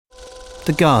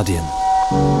The Guardian.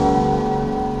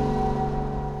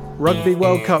 Rugby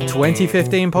World Cup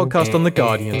 2015 podcast on The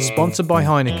Guardian, sponsored by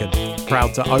Heineken.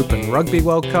 Proud to open Rugby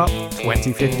World Cup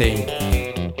 2015.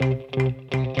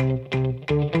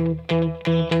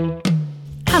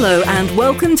 Hello and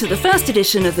welcome to the first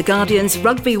edition of The Guardian's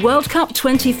Rugby World Cup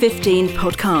 2015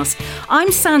 podcast.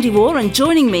 I'm Sandy Waugh, and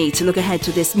joining me to look ahead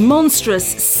to this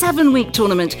monstrous 7-week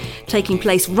tournament taking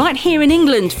place right here in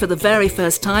England for the very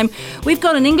first time, we've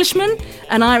got an Englishman,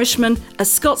 an Irishman, a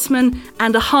Scotsman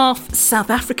and a half South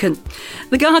African.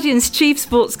 The Guardian's chief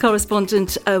sports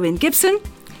correspondent Owen Gibson,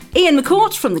 Ian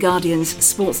McCourt from The Guardian's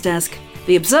sports desk,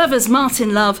 The Observer's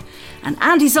Martin Love, and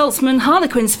Andy Zaltzman,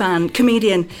 Harlequins fan,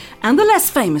 comedian, and the less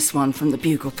famous one from the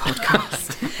Bugle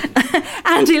podcast.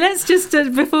 Andy, let's just,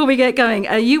 before we get going,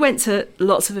 you went to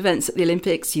lots of events at the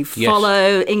Olympics. You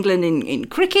follow England in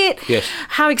cricket. Yes.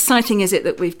 How exciting is it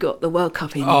that we've got the World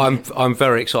Cup in England? I'm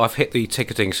very excited. I've hit the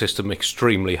ticketing system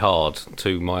extremely hard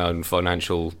to my own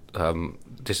financial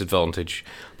disadvantage,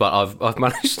 but I've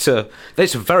managed to.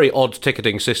 It's a very odd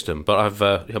ticketing system, but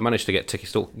I've managed to get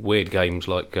tickets to weird games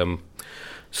like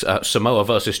Samoa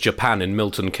versus Japan in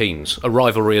Milton Keynes, a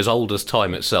rivalry as old as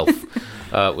time itself,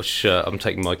 which I'm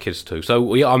taking my kids to.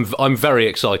 So yeah, I'm very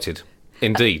excited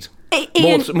indeed.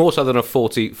 Ian, more so than a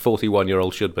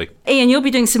 41-year-old should be. Ian, you'll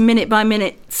be doing some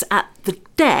minute-by-minutes at the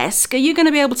desk. Are you going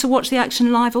to be able to watch the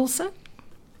action live also?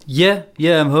 Yeah,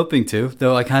 I'm hoping to,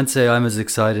 though I can't say I'm as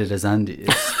excited as Andy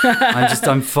is.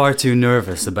 I'm far too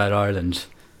nervous about Ireland.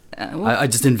 I'm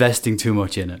just investing too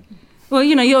much in it. Well,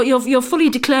 you know, you're fully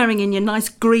declaring in your nice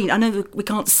green. I know we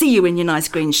can't see you in your nice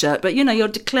green shirt, but you know you're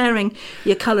declaring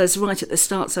your colours right at the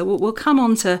start. So we'll come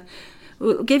on to.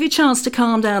 We'll give you a chance to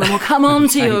calm down, and we'll come on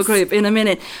to your group in a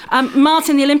minute.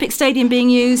 Martin, the Olympic Stadium being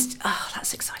used. Oh,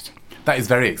 that's exciting. That is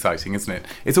very exciting, isn't it?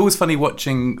 It's always funny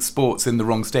watching sports in the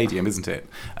wrong stadium, isn't it?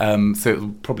 So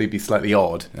it'll probably be slightly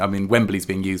odd. I mean, Wembley's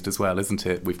being used as well, isn't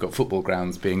it? We've got football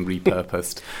grounds being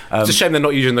repurposed. It's a shame they're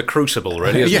not using the Crucible,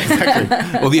 really, isn't it? Yeah,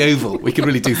 exactly. Or the Oval. We could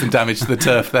really do some damage to the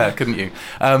turf there, couldn't you?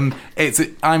 I'm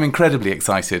incredibly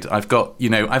excited. I've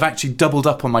actually doubled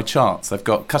up on my charts. I've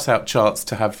got cut-out charts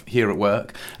to have here at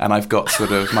work, and I've got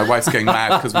my wife's going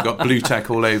mad because we've got blue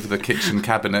tack all over the kitchen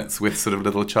cabinets with sort of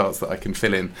little charts that I can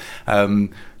fill in.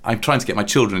 I'm trying to get my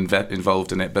children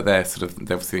involved in it, but they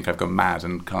obviously think I've gone mad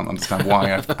and can't understand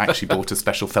why I've actually bought a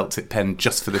special felt tip pen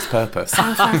just for this purpose.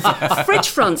 Fridge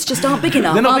fronts just aren't big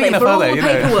enough, They're not big enough, for all are the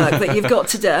they? paperwork that you've got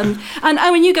to do. And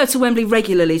Owen, you go to Wembley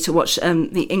regularly to watch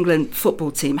the England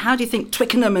football team. How do you think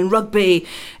Twickenham and rugby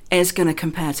is going to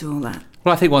compare to all that?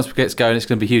 Well, I think once it gets going, it's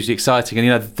going to be hugely exciting. And,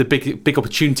 you know, the big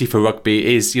opportunity for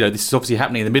rugby is, you know, this is obviously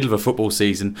happening in the middle of a football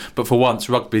season, but for once,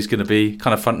 rugby is going to be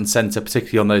kind of front and centre,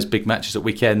 particularly on those big matches at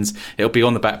weekends. It'll be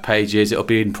on the back pages. It'll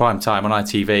be in prime time on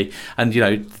ITV. And, you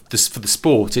know, for the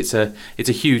sport, it's a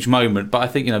huge moment. But I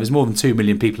think, you know, there's more than 2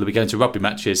 million people who'll be going to rugby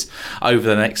matches over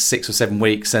the next 6 or 7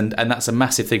 weeks. And that's a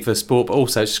massive thing for the sport. But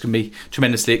also, it's just going to be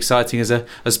tremendously exciting as a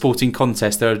sporting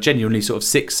contest. There are genuinely sort of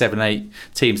 6, 7, 8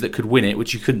 teams that could win it,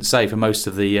 which you couldn't say for most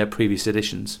of the previous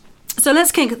editions. So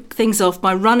let's kick things off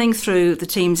by running through the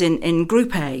teams in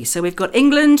Group A. So we've got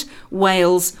England,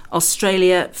 Wales,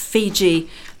 Australia, Fiji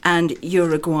and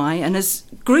Uruguay. And as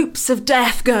groups of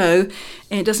death go,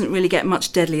 it doesn't really get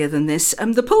much deadlier than this.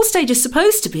 The pool stage is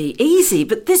supposed to be easy,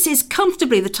 but this is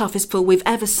comfortably the toughest pool we've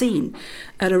ever seen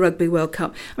at a Rugby World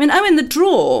Cup. I mean, Owen, the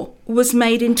draw was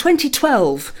made in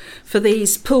 2012 for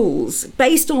these pools,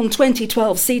 based on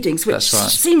 2012 seedings, which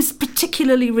seems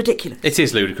particularly ridiculous. It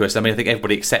is ludicrous. I mean, I think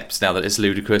everybody accepts now that it's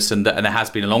ludicrous, and there has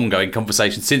been an ongoing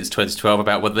conversation since 2012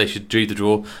 about whether they should do the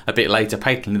draw a bit later.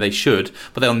 Patently they should,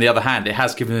 but then on the other hand, it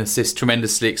has given us this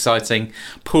tremendously exciting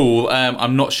pool.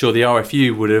 I'm not sure the RFU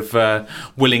would have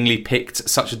willingly picked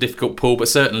such a difficult pool, but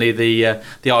certainly the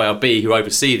IRB, who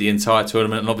oversee the entire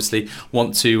tournament and obviously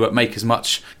want to make as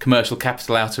much commercial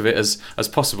capital out of it as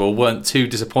possible, weren't too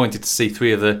disappointed to see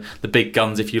 3 of the big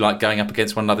guns, if you like, going up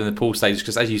against one another in the pool stages,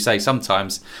 because as you say,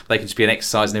 sometimes they can just be an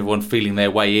exercise and everyone feeling their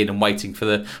way in and waiting for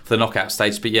the knockout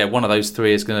stage. But yeah, one of those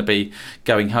 3 is going to be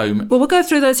going home. Well, we'll go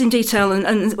through those in detail,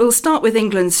 and we'll start with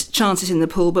England's chances in the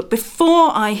pool. But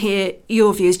before I hear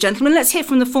your views, gentlemen, let's hear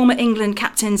from the former England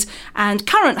captains and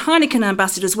current Heineken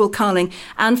ambassadors, Will Carling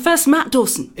and first Matt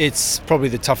Dawson. It's probably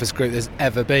the toughest group there's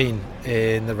ever been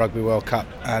in the Rugby World Cup,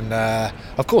 and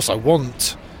of course I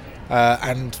want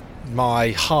and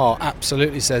my heart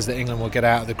absolutely says that England will get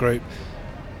out of the group,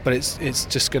 but it's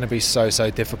just going to be so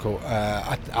difficult.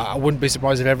 I wouldn't be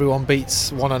surprised if everyone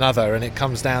beats one another and it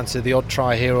comes down to the odd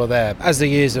try here or there. As the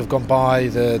years have gone by,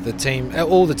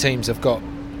 all the teams have got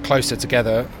closer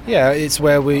together. Yeah, it's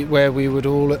where we would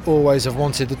always have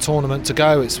wanted the tournament to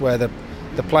go. It's where the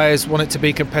The players want it to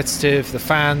be competitive, the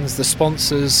fans, the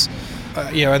sponsors,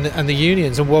 and the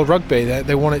unions and World Rugby,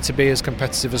 they want it to be as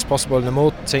competitive as possible, and the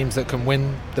more teams that can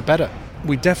win, the better.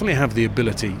 We definitely have the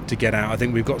ability to get out. I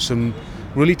think we've got some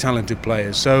really talented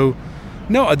players. So,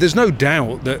 no, there's no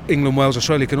doubt that England, Wales,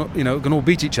 Australia can all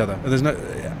beat each other.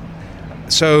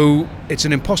 So it's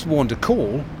an impossible one to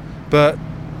call, but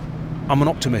I'm an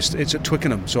optimist. It's at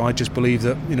Twickenham, so I just believe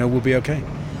that we'll be okay.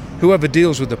 Whoever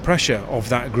deals with the pressure of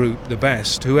that group the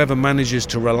best, whoever manages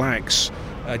to relax,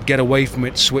 get away from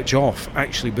it, switch off,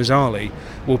 actually bizarrely,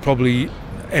 will probably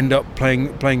end up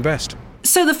playing best.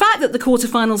 So the fact that the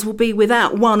quarterfinals will be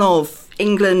without one of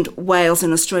England, Wales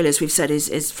and Australia, as we've said,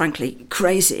 is frankly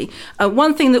crazy.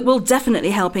 One thing that will definitely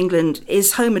help England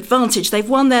is home advantage. They've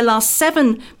won their last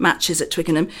 7 matches at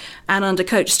Twickenham, and under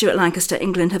coach Stuart Lancaster,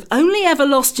 England have only ever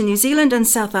lost to New Zealand and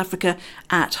South Africa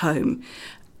at home.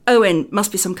 Owen,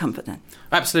 must be some comfort then.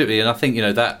 Absolutely, and I think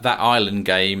that Ireland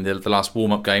game, the last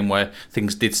warm-up game where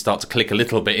things did start to click a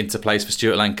little bit into place for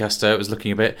Stuart Lancaster. It was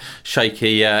looking a bit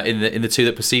shaky in the 2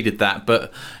 that preceded that,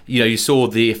 but you saw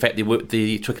the effect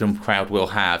the Twickenham crowd will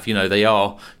have. They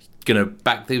are going to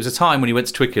back. There was a time when you went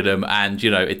to Twickenham and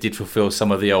it did fulfil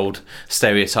some of the old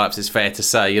stereotypes. It's fair to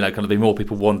say, kind of be more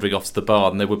people wandering off to the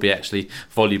bar than there would be actually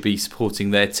volubly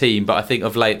supporting their team. But I think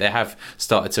of late they have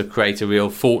started to create a real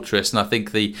fortress, and I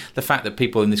think the fact that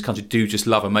people in this country do just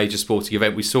love a major sporting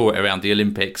event. We saw it around the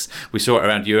Olympics, we saw it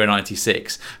around Euro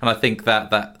 '96, and I think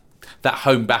that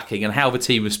home backing and how the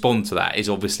team respond to that is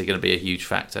obviously going to be a huge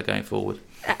factor going forward.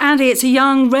 Andy, it's a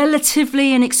young,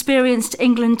 relatively inexperienced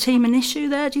England team an issue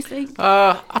there, do you think?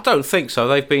 I don't think so.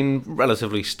 They've been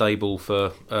relatively stable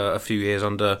for a few years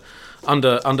under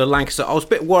Lancaster. I was a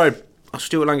bit worried.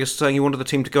 Stuart Lancaster saying he wanted the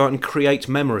team to go out and create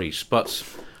memories, but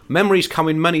memories come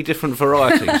in many different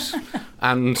varieties,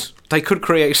 and they could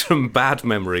create some bad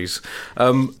memories.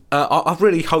 I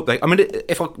really hope they... I mean,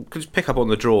 if I could pick up on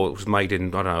the draw that was made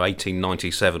in,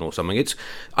 1897 or something,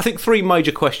 I think 3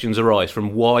 major questions arise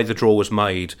from why the draw was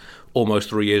made almost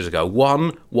 3 years ago.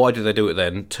 1, why did they do it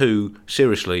then? 2,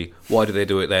 seriously, why did they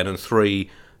do it then? And 3,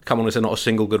 come on, is there not a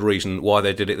single good reason why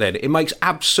they did it then? It makes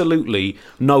absolutely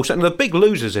no sense. And the big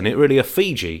losers in it really are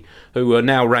Fiji, who are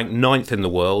now ranked 9th in the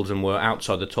world and were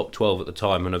outside the top 12 at the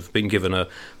time and have been given a,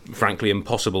 frankly,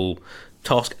 impossible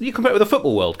task. You compare it with the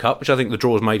Football World Cup, which I think the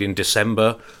draw was made in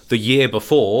December the year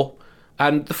before,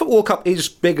 and the Football World Cup is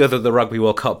bigger than the Rugby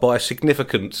World Cup by a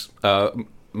significant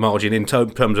margin in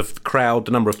terms of the crowd,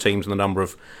 the number of teams and the number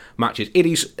of matches. It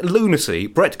is lunacy.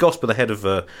 Brett Gosper, the head of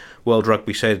World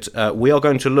Rugby, said, we are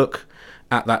going to look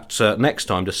at that next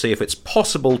time to see if it's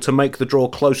possible to make the draw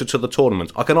closer to the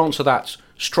tournament. I can answer that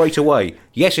straight away.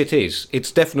 Yes, it is.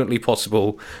 It's definitely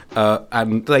possible,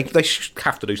 and they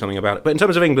have to do something about it. But in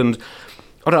terms of England,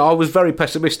 I was very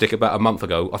pessimistic about a month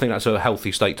ago. I think that's a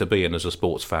healthy state to be in as a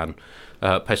sports fan.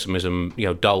 Pessimism,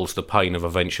 dulls the pain of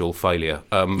eventual failure.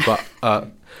 But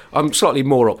I'm slightly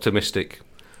more optimistic,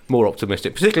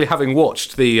 particularly having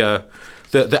watched the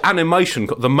animation,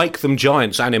 the Make Them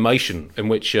Giants animation, in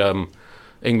which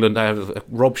England have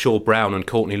Rob Shaw-Brown and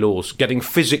Courtney Lawes getting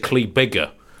physically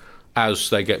bigger as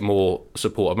they get more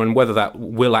support. I mean, whether that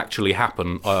will actually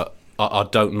happen, I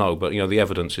don't know, but the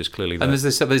evidence is clearly there. And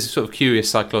there's this sort of curious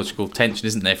psychological tension,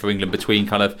 isn't there, for England between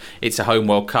kind of it's a home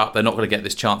World Cup, they're not going to get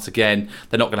this chance again,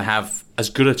 they're not going to have as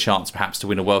good a chance perhaps to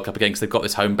win a World Cup again because they've got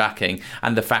this home backing,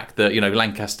 and the fact that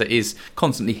Lancaster is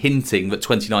constantly hinting that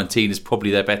 2019 is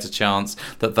probably their better chance,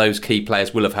 that those key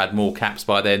players will have had more caps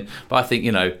by then. But I think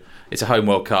it's a home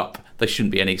World Cup. There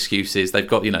shouldn't be any excuses. They've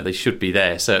got, they should be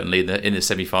there, certainly in the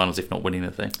semi-finals, if not winning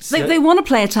the thing. They want to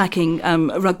play attacking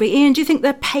rugby. Ian, do you think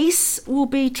their pace will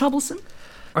be troublesome?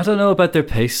 I don't know about their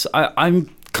pace. I'm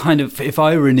kind of, if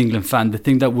I were an England fan, the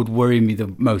thing that would worry me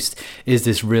the most is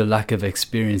this real lack of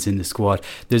experience in the squad.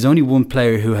 There's only one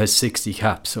player who has 60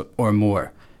 caps or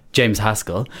more, James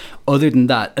Haskell. Other than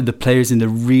that, the players in the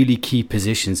really key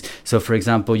positions. So, for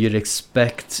example, you'd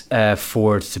expect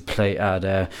Ford to play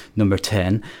at number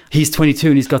 10. He's 22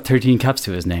 and he's got 13 caps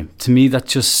to his name. To me, that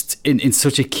just, in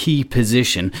such a key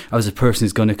position, as a person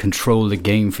who's going to control the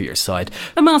game for your side.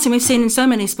 But Martin, we've seen in so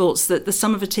many sports that the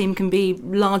sum of a team can be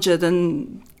larger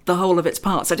than the whole of its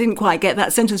parts. I didn't quite get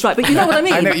that sentence right, but you know what I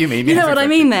mean. I know what you mean. You know what I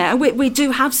mean there. We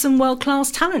do have some world-class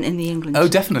talent in the England team. Oh,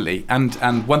 definitely. And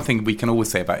one thing we can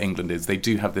always say about England is they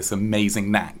do have this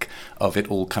amazing knack of it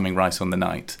all coming right on the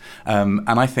night. And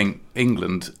I think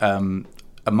England,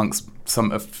 amongst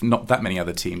not that many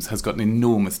other teams, has got an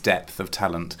enormous depth of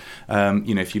talent.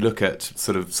 If you look at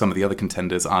sort of some of the other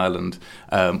contenders, Ireland,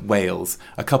 Wales,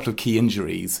 a couple of key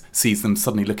injuries sees them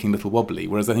suddenly looking a little wobbly,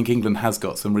 whereas I think England has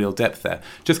got some real depth there.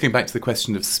 Just going back to the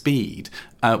question of speed,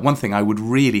 one thing I would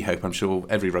really hope, I'm sure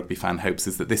every rugby fan hopes,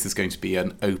 is that this is going to be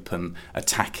an open,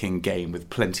 attacking game with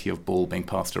plenty of ball being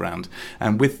passed around.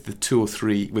 And with the two or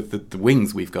three, with the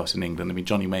wings we've got in England, I mean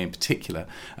Johnny May in particular,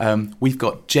 we've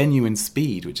got genuine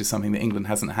speed, which is something that England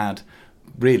hasn't had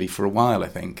really for a while, I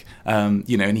think. And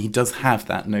he does have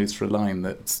that nose for a line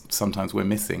that sometimes we're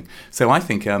missing. So I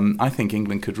think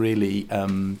England could really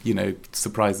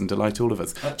surprise and delight all of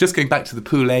us. Just going back to the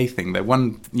Pool A thing, though,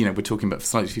 we're talking about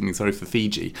slightly feeling sorry for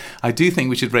Fiji. I do think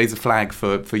we should raise a flag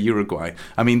for Uruguay.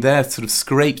 I mean, they're sort of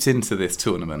scraped into this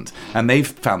tournament and they've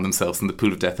found themselves in the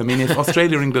pool of death. I mean, if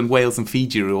Australia, England, Wales and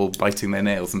Fiji are all biting their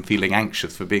nails and feeling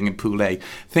anxious for being in Pool A,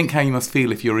 think how you must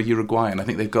feel if you're a Uruguayan. I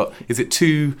think they've got, is it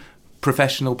 2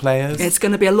 professional players? It's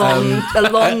going to be a long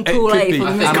Pool A for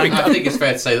them. I think it's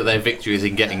fair to say that their victory is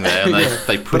in getting there, and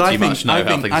they pretty much know how things are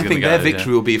going to go. I think their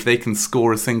victory will be if they can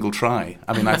score a single try.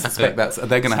 I mean, I suspect they're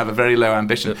going to have a very low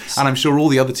ambition, and I'm sure all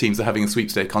the other teams are having a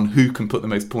sweepstake on who can put the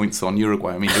most points on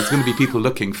Uruguay. I mean, there's going to be people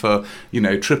looking for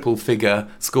triple figure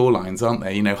score lines, aren't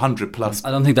they? 100 plus. I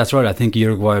don't think that's right. I think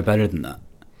Uruguay are better than that.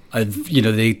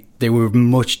 They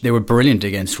were brilliant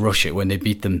against Russia when they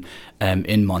beat them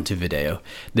in Montevideo.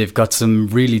 They've got some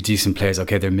really decent players.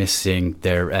 Okay, they're missing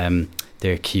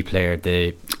their key player,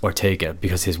 the Ortega,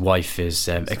 because his wife is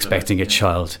expecting a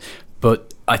child.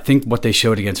 But I think what they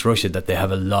showed against Russia, that they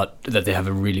have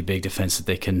a really big defence that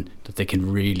they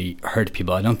can really hurt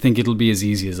people. I don't think it'll be as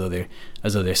easy as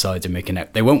other sides are making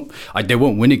out. They won't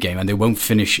win a game and they won't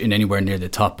finish in anywhere near the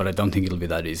top. But I don't think it'll be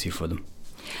that easy for them.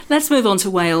 Let's move on to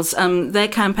Wales. Their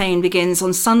campaign begins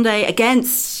on Sunday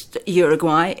against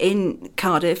Uruguay in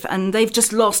Cardiff, and they've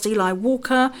just lost Eli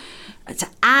Walker. To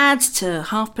add to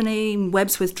Halfpenny,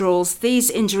 Webb's withdrawals, these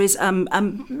injuries are a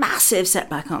massive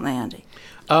setback, aren't they, Andy?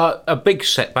 A big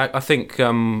setback, I think,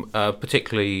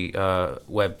 particularly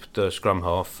Webb, the scrum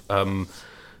half, and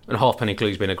Halfpenny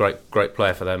clearly has been a great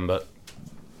player for them, but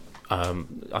I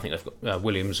think they've got,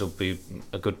 Williams will be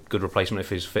a good replacement if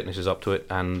his fitness is up to it,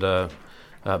 and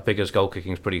Bigger's goal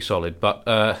kicking is pretty solid, but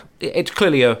it's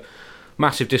clearly a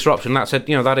massive disruption. That said,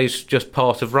 that is just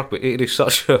part of rugby. It is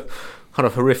such a kind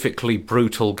of horrifically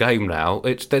brutal game now.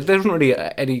 There isn't really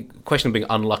any question of being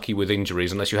unlucky with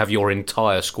injuries unless you have your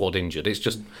entire squad injured. It's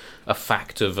just a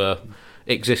fact of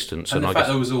existence. And the fact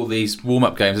there was all these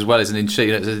warm-up games as well is an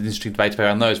interesting debate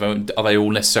around those. Are they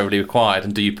all necessarily required,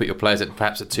 and do you put your players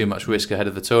perhaps at too much risk ahead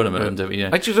of the tournament? And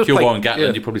if you're Warren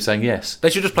Gatland, you're probably saying yes.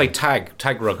 They should just play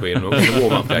tag rugby in the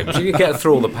warm-up games. You get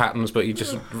through all the patterns, but you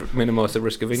just minimise the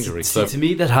risk of injury. So to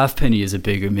me, that Halfpenny is a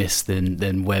bigger miss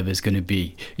than Webb is going to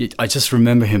be. I just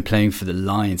remember him playing for the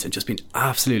Lions and just being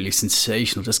absolutely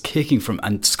sensational, just kicking from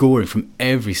and scoring from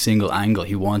every single angle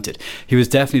he wanted. He was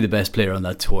definitely the best player on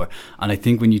that tour, and I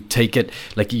think when you take it,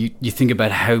 like you think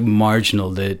about how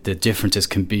marginal the differences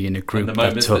can be in a group. And the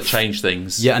moments that change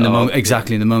things. Yeah, and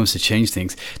in the moments that change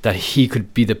things, that he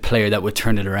could be the player that would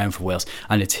turn it around for Wales.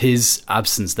 And it's his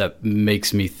absence that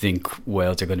makes me think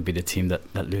Wales are going to be the team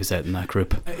that lose out in that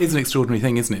group. It's an extraordinary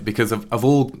thing, isn't it? Because of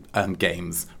all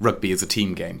games, rugby is a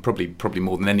team game, probably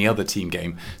more than any other team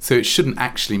game. So it shouldn't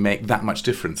actually make that much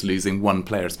difference losing one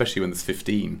player, especially when there's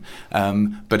 15.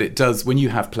 But it does when you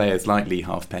have players like Lee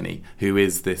Halfpenny, who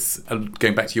is this,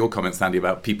 going back to your comments, Andy,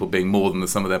 about people being more than the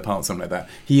sum of their parts, something like that.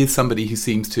 He is somebody who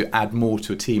seems to add more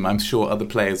to a team. I'm sure other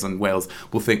players in Wales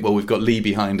will think, well, we've got Lee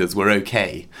behind us, we're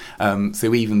okay.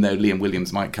 So even though Liam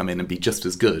Williams might come in and be just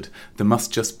as good, there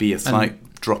must just be a slight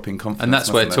drop in confidence. And that's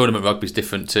where tournament rugby is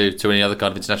different to any other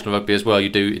kind of international rugby as well.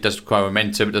 It does require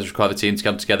momentum, it does require the team to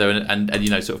come together and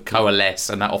sort of coalesce,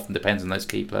 and that often depends on those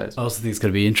key players. I also think it's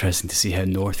going to be interesting to see how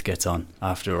North gets on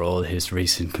after all his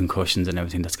recent concussions and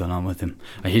everything that's gone on with him.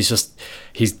 He's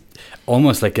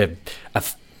almost like a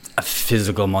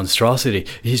physical monstrosity.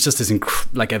 He's just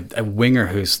like a winger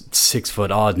who's 6 foot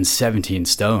odd and 17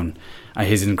 stone.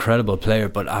 He's an incredible player,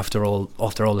 but after all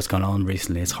that's gone on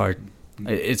recently, it's hard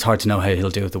to know how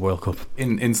he'll do at the World Cup.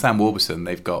 In Sam Warburton,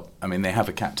 they have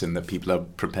a captain that people are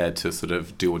prepared to sort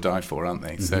of do or die for, aren't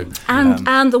they? So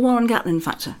and the Warren Gatland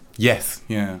factor. Yes,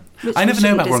 yeah. Which I we never know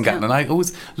shouldn't about Warren discount. Gatland. I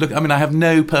always look. I mean, I have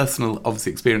no personal,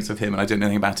 obviously, experience of him, and I don't know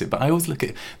anything about it. But I always look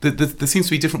at there seems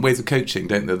to be different ways of coaching,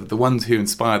 don't there? The ones who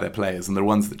inspire their players, and the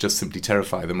ones that just simply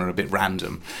terrify them are a bit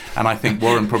random. And I think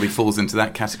Warren probably falls into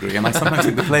that category. And I sometimes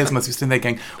think the players must be sitting there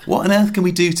going, "What on earth can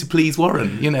we do to please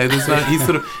Warren?" You know,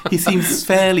 he seems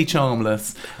fairly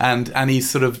charmless, and he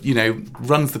sort of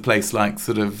runs the place like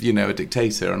sort of a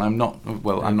dictator. And I'm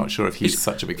not sure if he's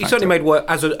such a big. He factor. certainly made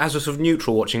as a sort of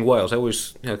neutral watching Wales. I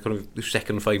always kind of the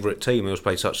second favourite team. They always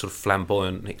played such sort of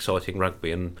flamboyant, exciting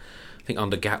rugby, and I think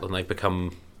under Gatland they've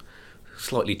become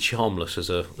slightly charmless as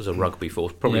a rugby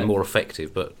force. Probably more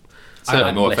effective, but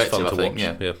Certainly more less effective, fun I to think.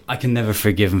 watch. Yeah. I can never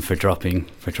forgive him for dropping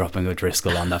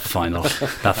O'Driscoll on that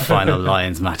final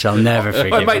Lions match. I'll never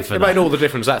forgive him for It that. made all the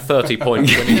difference. That 30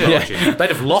 points winning margin. They'd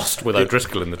have lost with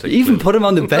O'Driscoll in the team. Even put him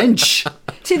on the bench.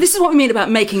 See, this is what we mean about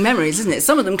making memories, isn't it?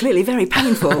 Some of them clearly very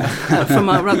painful from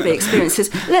our rugby experiences.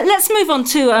 Let's move on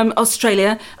to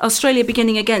Australia. Australia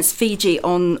beginning against Fiji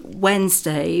on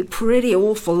Wednesday. Pretty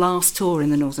awful last tour in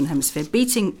the Northern Hemisphere,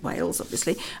 beating Wales,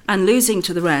 obviously, and losing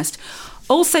to the rest.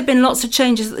 Also been lots of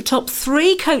changes at the top.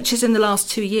 3 coaches in the last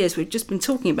 2 years. We've just been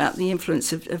talking about the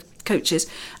influence of coaches.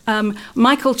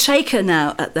 Michael Chaker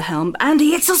now at the helm.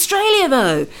 Andy, it's Australia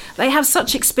though. They have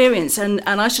such experience, and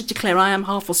I should declare I am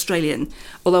half Australian,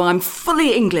 although I'm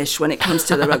fully English when it comes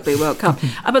to the Rugby World Cup.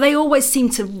 But they always seem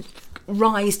to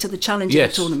rise to the challenge of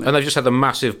the tournament. And they've just had the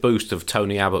massive boost of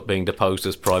Tony Abbott being deposed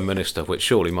as Prime Minister, which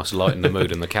surely must lighten the mood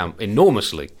in the camp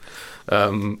enormously. I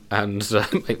don't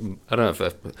know if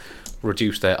they've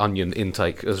reduced their onion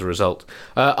intake as a result.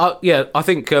 I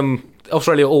think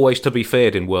Australia are always to be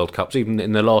feared in World Cups. Even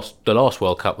in the last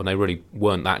World Cup when they really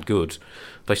weren't that good,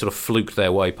 they sort of fluked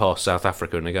their way past South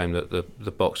Africa in a game that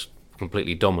the Box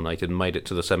completely dominated and made it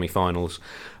to the semi-finals.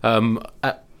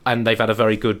 And they've had a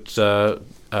very good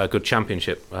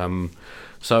championship.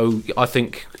 So I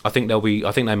think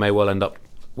they may well end up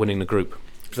winning the group.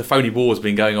 The phony war's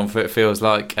been going on for, it feels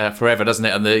like, forever, doesn't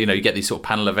it? And you get these sort of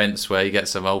panel events where you get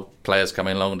some old players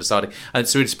coming along and deciding. And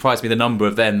it's really surprised me the number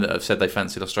of them that have said they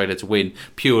fancied Australia to win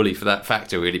purely for that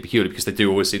factor, really, purely because they do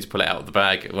always seem to pull it out of the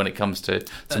bag when it comes to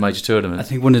major tournaments. I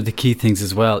think one of the key things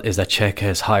as well is that Czech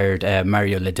has hired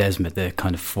Mario Ledesma, the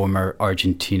kind of former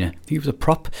Argentina, I think he was a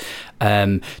prop,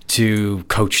 to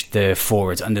coach the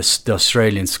forwards, and the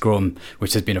Australian scrum,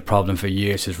 which has been a problem for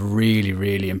years, has really,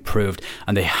 really improved,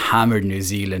 and they hammered New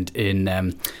Zealand in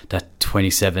that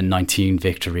 27-19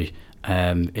 victory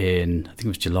in, I think it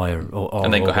was July or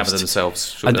and then got August. hammered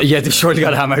themselves. They surely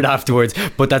got hammered afterwards,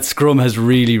 but that scrum has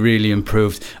really, really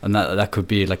improved, and that could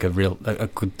be like a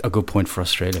good point for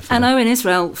Australia. And Owen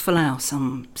Israel Folau,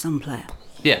 some player.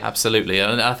 Yeah, absolutely.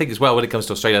 And I think as well, when it comes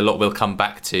to Australia, a lot will come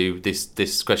back to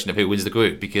this question of who wins the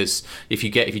group, because if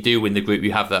you do win the group,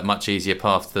 you have that much easier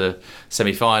path to the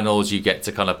semi-finals. You get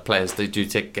to kind of players that do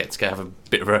get to have a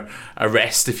bit of a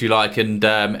rest, if you like, and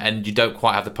you don't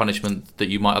quite have the punishment that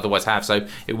you might otherwise have. So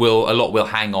a lot will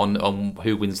hang on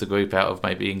who wins the group out of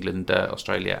maybe England,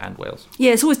 Australia and Wales.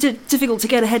 Yeah, it's always difficult to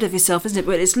get ahead of yourself, isn't it?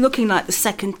 But it's looking like the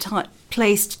second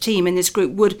placed team in this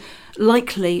group would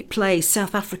likely play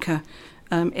South Africa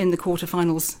in the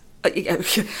quarterfinals.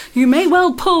 You may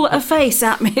well pull a face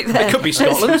at me there. It could be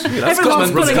Scotland.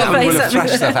 Everyone's pulling a face will have at me.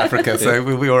 trashed South Africa, so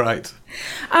we'll be all right.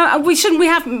 We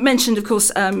have mentioned, of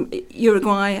course,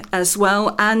 Uruguay as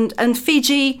well, and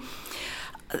Fiji.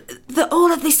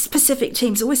 All of these Pacific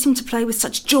teams always seem to play with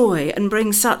such joy and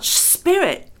bring such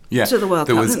spirit to the World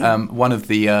Cup. There was one of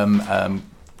the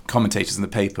commentators in the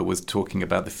paper was talking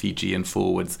about the Fijian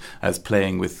forwards as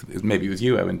playing with, maybe it was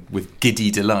you, Owen, with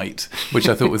giddy delight, which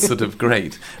I thought was sort of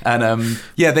great. And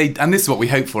and this is what we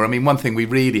hope for. I mean, one thing we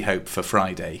really hope for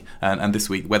Friday, and this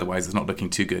week weather-wise is not looking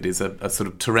too good, is a sort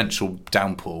of torrential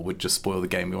downpour would just spoil the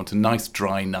game. We want a nice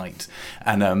dry night,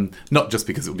 and not just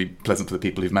because it would be pleasant for the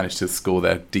people who've managed to score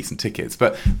their decent tickets,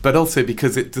 but also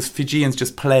because the Fijians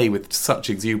just play with such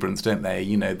exuberance, don't they?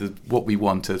 What we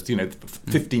want is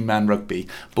 15-man rugby,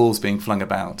 balls being flung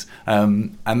about,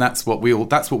 and that's what we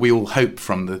all hope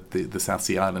from the South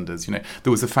Sea Islanders. There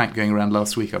was a fact going around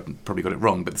last week, I've probably got it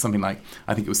wrong, but something like,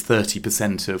 I think it was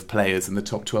 30% of players in the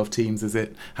top 12 teams,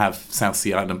 have South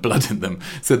Sea Island blood in them.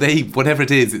 So whatever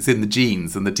it is, it's in the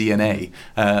genes and the DNA,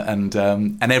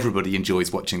 and everybody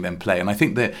enjoys watching them play. And I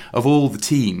think that of all the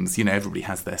teams, everybody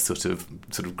has their sort of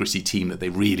gritty team that they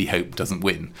really hope doesn't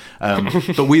win.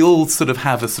 But we all sort of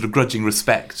have a sort of grudging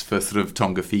respect for sort of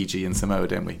Tonga, Fiji and Samoa,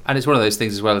 don't we? we? And it's one of those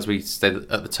things as well, as we said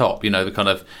at the top, the kind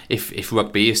of if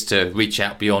rugby is to reach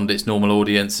out beyond its normal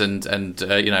audience and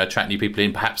attract new people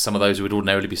in, perhaps some of those who would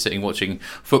ordinarily be sitting watching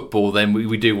football, then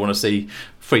we do want to see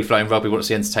free-flowing rugby, we want to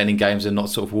see entertaining games and not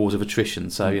sort of wars of attrition.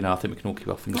 So, I think we can all keep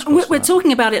our fingers crossed. We're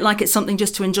talking about it like it's something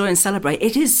just to enjoy and celebrate.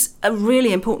 It is a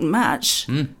really important match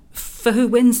for who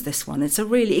wins this one.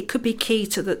 It could be key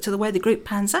to the way the group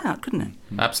pans out, couldn't it?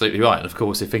 Absolutely right. And of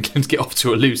course, if England get off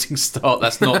to a losing start,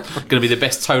 that's not going to be the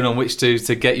best tone on which to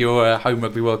get your home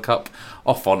Rugby World Cup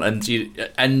off on. And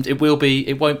it won't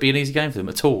be an easy game for them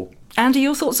at all. Andy,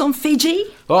 your thoughts on Fiji?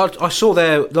 Well, I saw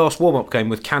their last warm-up game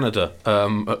with Canada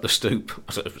at the Stoop,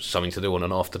 something to do on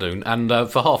an afternoon, and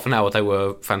for half an hour they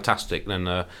were fantastic. Then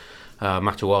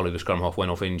Matualu, the scrum half, went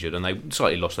off injured, and they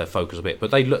slightly lost their focus a bit.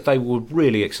 But they were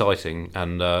really exciting,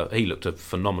 and he looked a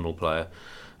phenomenal player.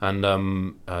 And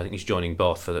I think he's joining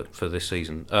Bath for this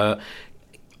season. They're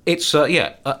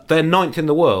ninth in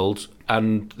the world,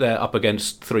 and they're up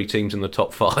against three teams in the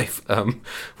top five,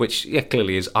 which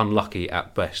clearly is unlucky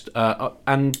at best.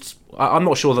 And I'm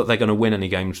not sure that they're going to win any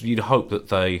games. You'd hope that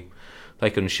they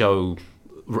can show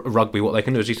rugby what they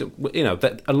can do.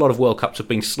 That a lot of World Cups have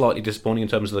been slightly disappointing in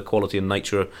terms of the quality and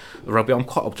nature of rugby. I'm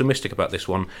quite optimistic about this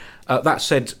one. That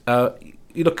said,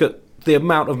 you look at the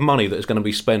amount of money that is going to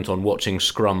be spent on watching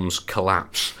scrums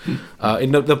collapse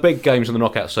in the big games in the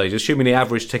knockout stage, assuming the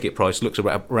average ticket price looks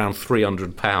around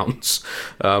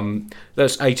 £300.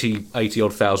 There's 80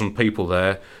 odd thousand people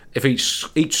there. If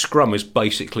each scrum is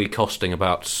basically costing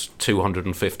about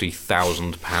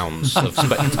 £250,000 of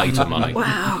spectator money.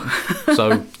 Wow.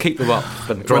 So keep them up.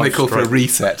 And when they call for a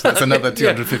reset, that's another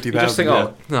 250,000. You just think,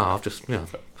 I've just.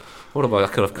 What about I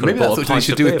could have Maybe that's what they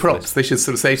should do with props. They should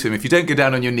sort of say to him, if you don't go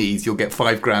down on your knees, you'll get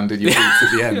 £5,000 in your boots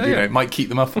at the end. It might keep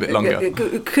them up a bit longer.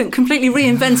 Completely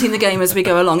reinventing the game as we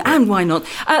go along, and why not?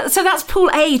 So that's Pool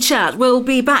A chat. We'll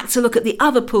be back to look at the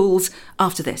other pools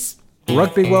after this.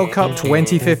 Rugby World Cup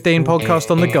 2015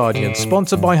 podcast on The Guardian,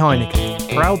 sponsored by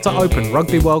Heineken. Proud to open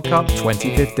Rugby World Cup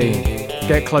 2015.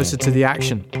 Get closer to the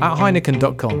action at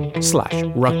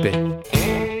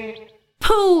heineken.com/rugby.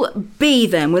 Pool B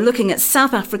then, we're looking at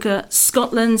South Africa,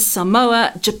 Scotland,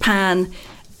 Samoa, Japan,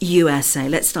 USA.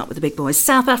 Let's start with the big boys.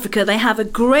 South Africa, they have a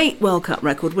great World Cup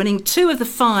record, winning 2 of the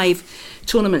 5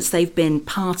 tournaments they've been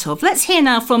part of. Let's hear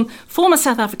now from former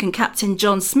South African captain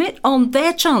John Smit on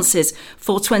their chances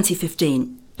for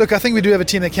 2015. Look, I think we do have a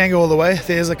team that can go all the way.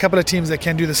 There's a couple of teams that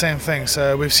can do the same thing.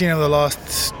 So we've seen over the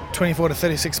last 24 to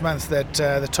 36 months that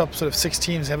the top sort of 6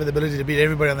 teams have the ability to beat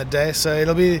everybody on the day. So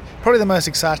it'll be probably the most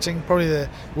exciting, probably the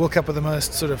World Cup with the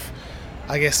most sort of,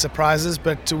 surprises.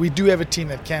 But we do have a team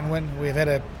that can win. We've had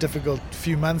a difficult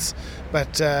few months,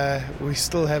 but we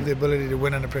still have the ability to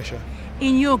win under pressure.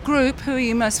 In your group, who are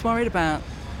you most worried about?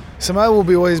 Samoa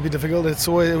will always be difficult. It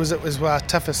was our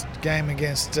toughest game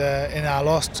against in our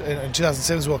last in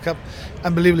 2007's World Cup.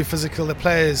 Unbelievably physical. The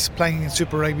players playing in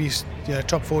Super Rugby,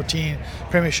 top 14,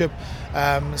 Premiership.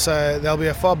 So there'll be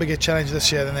a far bigger challenge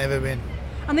this year than they've ever been.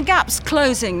 And the gap's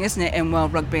closing, isn't it, in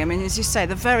World Rugby? I mean, as you say,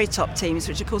 the very top teams,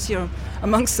 which of course you're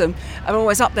amongst them, are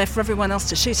always up there for everyone else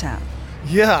to shoot at.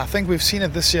 Yeah, I think we've seen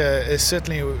it this year. Is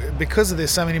certainly because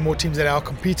there's so many more teams that are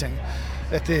competing,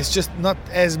 that there's just not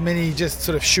as many just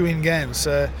sort of shoe-in games.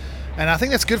 And I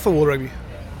think that's good for World Rugby.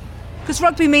 Because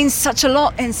rugby means such a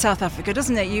lot in South Africa,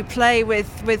 doesn't it? You play with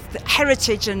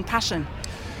heritage and passion.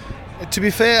 To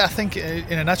be fair, I think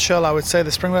in a nutshell, I would say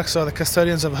the Springboks are the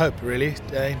custodians of hope, really,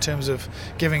 in terms of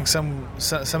giving some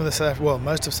of the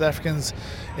most of South Africans,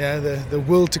 the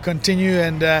will to continue,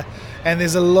 and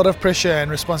there's a lot of pressure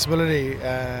and responsibility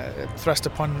thrust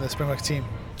upon the Springbok team.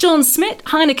 John Smit,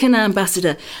 Heineken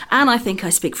ambassador, and I think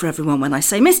I speak for everyone when I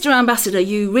say, Mr. Ambassador,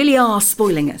 you really are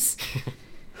spoiling us.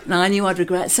 Now, I knew I'd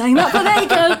regret saying that, but there you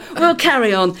go. We'll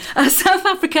carry on. South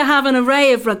Africa have an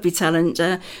array of rugby talent.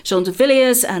 Jean de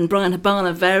Villiers and Brian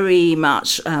Habana, very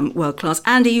much world class.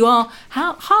 Andy, you are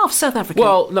half South African.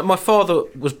 Well, my father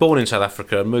was born in South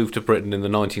Africa and moved to Britain in the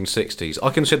 1960s. I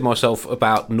consider myself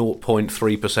about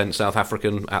 0.3% South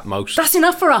African at most. That's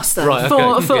enough for us, though, right,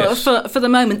 for the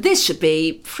moment. This should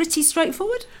be pretty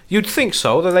straightforward. You'd think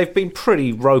so, although they've been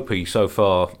pretty ropey so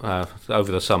far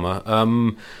over the summer.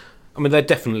 I mean, they're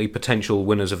definitely potential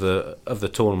winners of the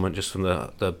tournament just from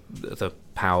the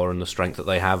power and the strength that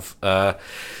they have.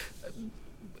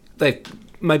 They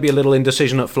maybe a little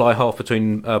indecision at fly half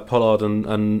between Pollard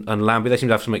and Lambie. They seem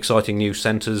to have some exciting new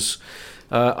centres.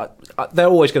 They're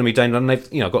always going to be dangerous, and they've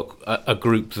got a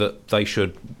group that they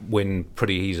should win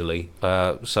pretty easily,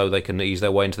 so they can ease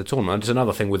their way into the tournament. And there's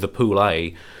another thing with the Pool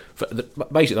A.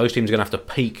 Basically, those teams are going to have to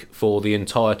peak for the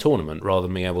entire tournament rather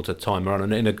than being able to time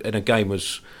around. And in a game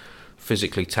as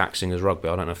physically taxing as rugby.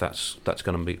 I don't know if that's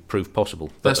going to be proved possible.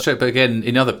 That's true. But again,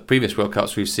 in other previous World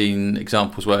Cups, we've seen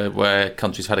examples where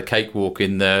countries had a cakewalk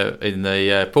in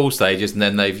the pool stages, and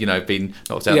then they've been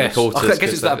knocked out in the quarters. I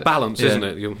guess it's that balance, isn't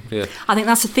it? Yeah. I think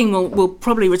that's the thing we'll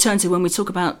probably return to when we talk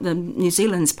about New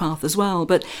Zealand's path as well.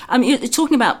 But you're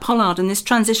talking about Pollard and this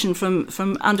transition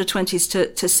from under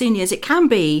 20s to seniors. It can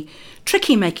be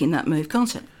tricky making that move,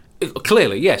 can't it?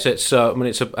 Clearly, yes. It's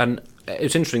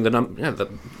it's interesting that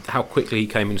how quickly he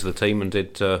came into the team and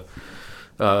did very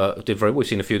well. We've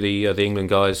seen a few of the England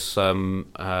guys.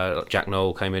 Jack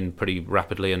Noel came in pretty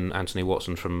rapidly, and Anthony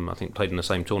Watson played in the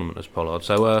same tournament as Pollard.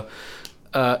 So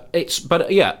as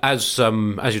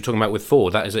you're talking about with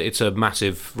Ford, it's a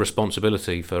massive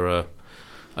responsibility for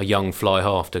a young fly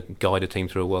half to guide a team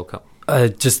through a World Cup.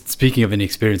 Just speaking of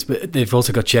inexperience, but they've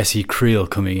also got Jesse Creel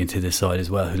coming into this side as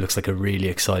well, who looks like a really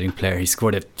exciting player. He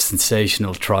scored a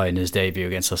sensational try in his debut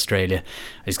against Australia.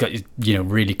 He's got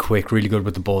really quick, really good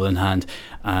with the ball in hand,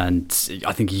 and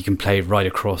I think he can play right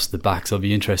across the back. So it'll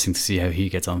be interesting to see how he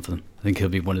gets on for them. I think he'll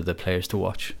be one of the players to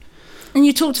watch. And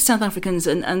you talk to South Africans,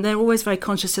 and they're always very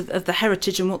conscious of the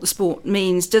heritage and what the sport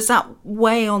means. Does that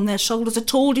weigh on their shoulders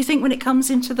at all, do you think, when it comes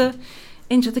into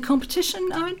the competition,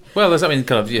 Owen? Well,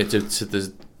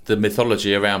 there's the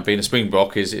mythology around being a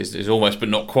Springbok is almost but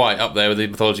not quite up there with the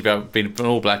mythology about being an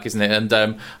All Black, isn't it? And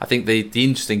I think the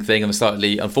interesting thing and the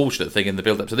slightly unfortunate thing in the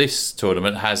build-up to this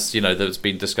tournament has, there's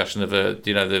been discussion of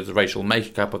the racial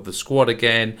makeup of the squad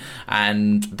again,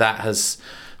 and that has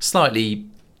slightly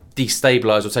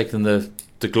destabilised or taken the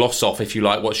gloss off, if you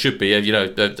like, what should be a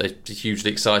hugely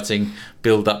exciting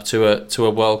build up to a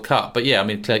World Cup. But yeah,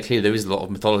 clearly there is a lot of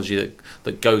mythology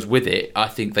that goes with it. I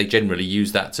think they generally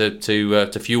use that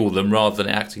to fuel them rather than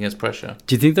acting as pressure.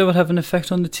 Do you think that would have an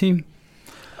effect on the team?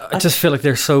 I just feel like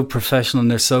they're so professional and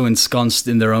they're so ensconced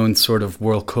in their own sort of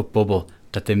World Cup bubble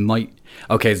that they might.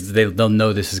 Okay, they'll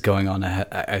know this is going on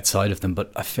outside of them,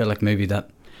 but I feel like maybe that.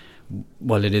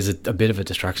 Well, it is a bit of a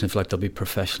distraction. I feel like they'll be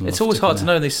professional. It's always hard to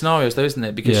know in these scenarios, though, isn't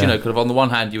it? Because kind of on the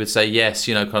one hand, you would say yes,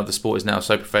 kind of the sport is now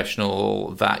so professional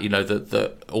that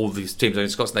that all these teams are in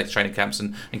Scotland training camps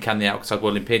and can the outside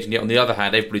world impinge. And yet on the other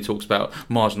hand, everybody talks about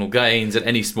marginal gains and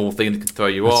any small thing that can throw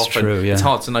you off. True, and it's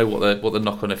hard to know what the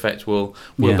knock-on effect will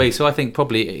be. So I think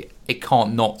probably it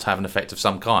can't not have an effect of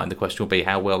some kind. The question will be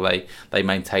how well they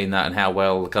maintain that and how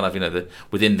well kind of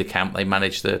within the camp they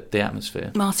manage the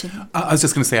atmosphere. Martin, I was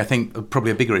just going to say, I think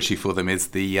probably a bigger issue for them is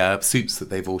the suits that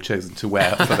they've all chosen to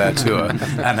wear for their tour.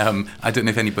 And I don't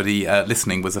know if anybody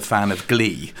listening was a fan of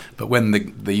Glee, but when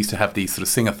they used to have these sort of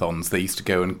sing-a-thons, they used to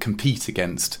go and compete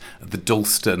against the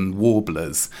Dalston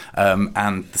Warblers,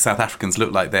 and the South Africans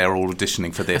look like they're all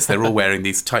auditioning for this. They're all wearing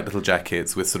these tight little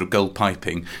jackets with sort of gold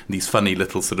piping and these funny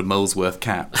little sort of Molesworth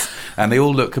caps, and they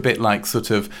all look a bit like sort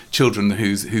of children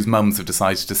whose mums have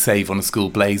decided to save on a school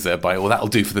blazer by, that'll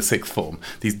do for the sixth form.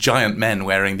 These giant men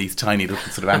wearing these tiny little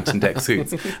sort of Ant and Dec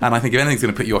suits, and I think if anything's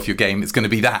going to put you off your game, it's going to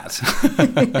be that.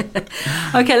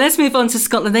 Okay, let's move on to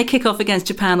Scotland. They kick off against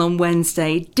Japan on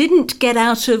Wednesday. Didn't get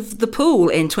out of the pool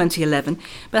in 2011,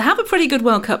 but have a pretty good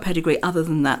World Cup pedigree other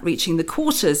than that, reaching the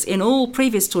quarters in all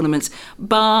previous tournaments,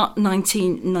 bar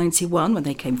 1991 when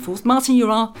they came fourth. Martin, you're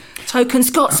our token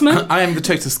Scotsman. I am the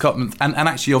token Scotsman, and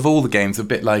actually of all the games, a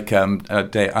bit like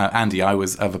Andy,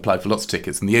 I've applied for lots of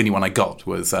tickets, and the only one I got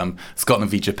was Scotland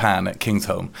v Japan at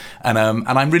Kingsholm, and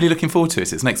I'm really looking forward to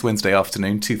it. It's next Wednesday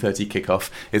afternoon, 2:30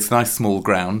 kick-off. It's a nice small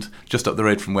ground just up the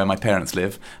road from where my parents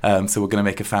live, so we're going to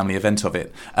make a family event of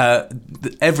it.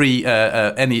 Every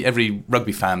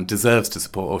rugby fan deserves to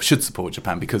support, or should support,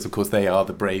 Japan, because of course they are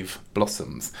the Brave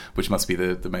Blossoms, which must be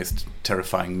the most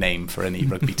terrifying name for any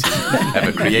rugby team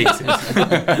ever created.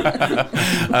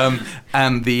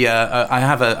 I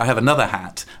have another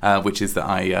hat, which is that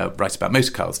I write about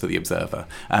motor cars for the Observer,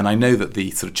 and I know that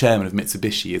the sort of chairman of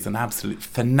Mitsubishi is an absolute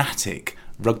fanatic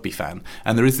rugby fan,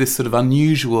 and there is this sort of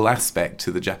unusual aspect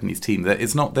to the Japanese team that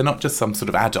they're not just some sort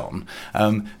of add-on.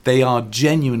 They are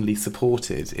genuinely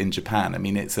supported in Japan. I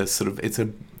mean, it's a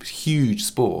huge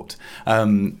sport,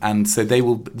 and so they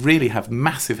will really have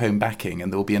massive home backing,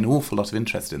 and there will be an awful lot of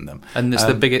interest in them. And it's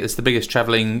the biggest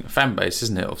travelling fan base,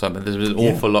 isn't it, or something? There's an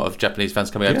awful lot of Japanese fans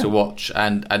coming over to watch,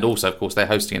 and also, of course, they're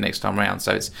hosting it next time round,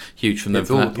 so it's huge from that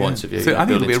point of view. So I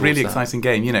think it'll be a really exciting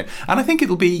game, and I think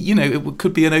it'll be, it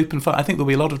could be an open fight. I think there'll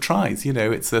be a lot of tries.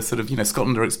 It's a sort of,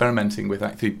 Scotland are experimenting with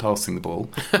actually passing the ball,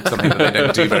 something that they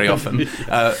don't do very often.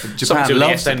 Japan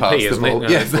loves to pass the ball.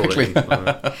 Yeah, exactly.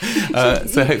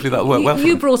 So hopefully that'll work well for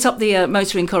You them. brought up the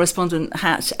motoring correspondent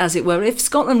hat, as it were. If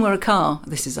Scotland were a car,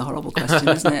 this is a horrible question,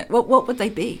 isn't it? What would they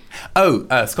be?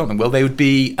 Scotland. Well, they would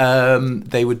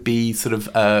be sort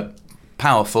of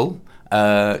powerful.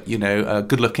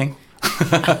 good-looking.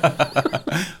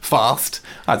 Fast.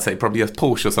 I'd say probably a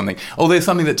Porsche or something. Although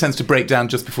something that tends to break down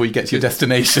just before you get to your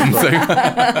destination. So.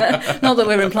 Not that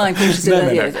we're implying Porsches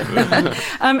No.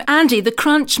 Andy, the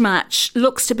crunch match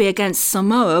looks to be against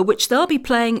Samoa, which they'll be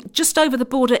playing just over the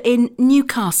border in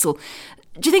Newcastle.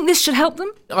 Do you think this should help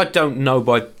them? I don't know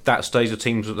by that stage. The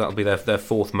teams, that'll be their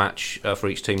fourth match for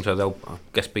each team, so they'll, I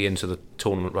guess, be into the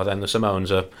tournament by then. The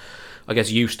Samoans are, I guess,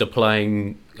 used to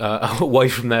playing away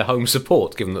from their home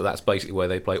support, given that that's basically where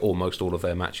they play almost all of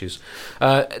their matches.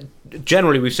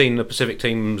 Generally, we've seen the Pacific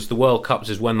teams, the World Cups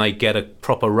is when they get a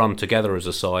proper run together as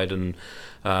a side and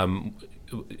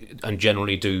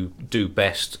generally do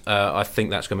best. I think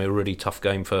that's going to be a really tough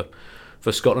game for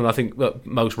Scotland. I think that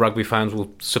most rugby fans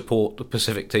will support the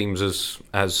Pacific teams as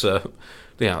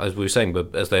we were saying,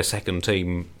 but as their second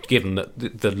team, given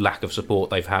that the lack of support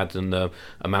they've had and the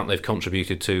amount they've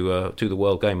contributed to the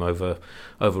World Game over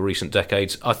recent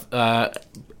decades.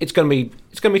 It's going to be,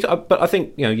 but I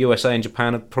think USA and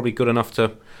Japan are probably good enough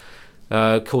to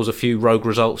cause a few rogue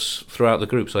results throughout the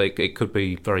group, so it could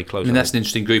be very close. I mean, that's an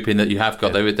interesting grouping that you have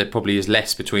got. Yeah. There probably is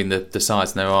less between the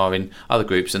sides than there are in other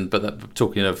groups.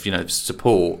 Talking of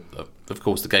support, of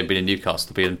course, the game being in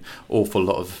Newcastle, there'll be an awful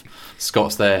lot of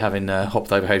Scots there having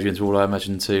hopped over Hadrian's Wall, I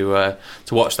imagine, to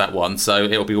watch that one. So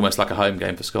it'll be almost like a home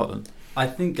game for Scotland. I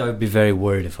think I would be very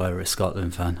worried if I were a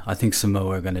Scotland fan. I think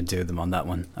Samoa are going to do them on that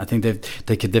one. I think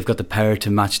they've got the power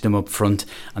to match them up front,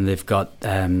 and they've got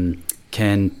Ken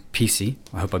Pesey,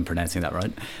 I hope I'm pronouncing that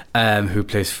right, who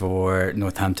plays for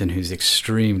Northampton, who's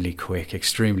extremely quick,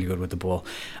 extremely good with the ball,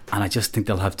 and I just think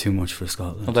they'll have too much for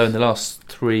Scotland. Although in the last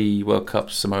 3 World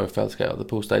Cups Samoa failed to get out of the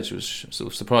pool stage, which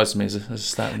sort of surprised me as a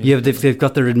stat. Yeah, but they've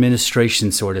got their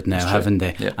administration sorted now, haven't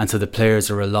they? Yeah. And so the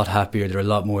players are a lot happier, they're a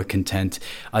lot more content.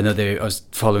 I know I was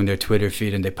following their Twitter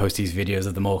feed and they post these videos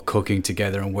of them all cooking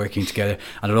together and working together,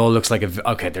 and it all looks like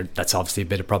that's obviously a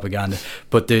bit of propaganda,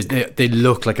 but they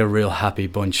look like a real happy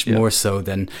bunch. Yeah. More so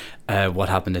than what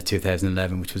happened at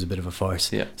 2011, which was a bit of a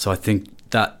farce. Yeah. So I think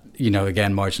that,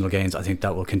 again, marginal gains, I think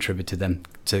that will contribite to them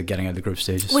to getting out of the group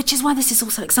stages. Which is why this is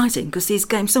also exciting, because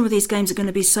some of these games are going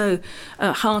to be so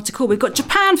hard to call. We've got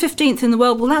Japan 15th in the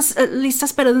world. Well, that's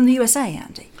better than the USA,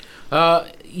 Andy.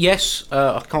 Yes,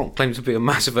 I can't claim to be a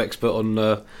massive expert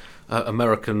on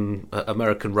American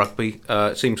rugby.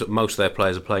 It seems that most of their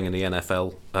players are playing in the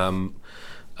NFL.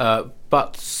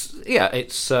 But yeah,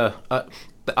 it's.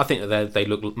 I think that they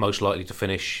look most likely to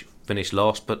finish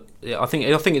last, but I think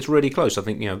it's really close. I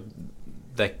think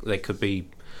they could be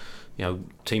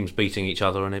teams beating each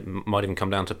other, and it might even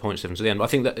come down to points difference at the end. But I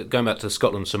think that going back to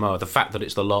Scotland Samoa, the fact that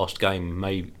it's the last game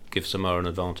may give Samoa an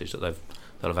advantage that they'll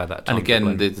have had that time. And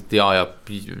again, the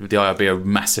IRB are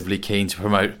massively keen to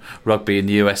promote rugby in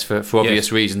the US for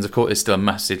obvious reasons. Of course, it's still a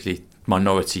massively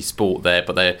minority sport there,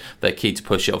 but they're keen to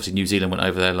push it. Obviously, New Zealand went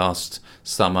over there last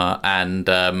summer, and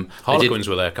Harlequins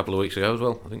were there a couple of weeks ago as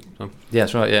well, I think. So. Yeah,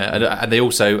 that's right. Yeah, and they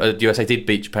also USA did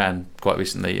beat Japan quite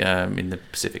recently in the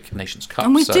Pacific Nations Cup.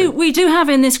 And we do have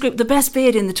in this group the best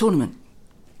beard in the tournament.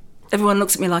 Everyone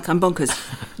looks at me like I'm bonkers.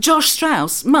 Josh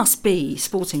Strauss must be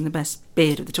sporting the best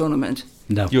beard of the tournament.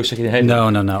 No, you're shaking your head. No.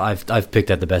 I've picked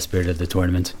out the best beard of the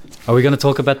tournament. Are we going to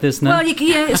talk about this now? Well,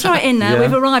 it's right in now. Yeah.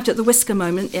 We've arrived at the whisker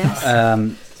moment. Yes.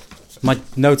 My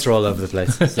notes are all over the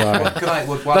place. Sorry.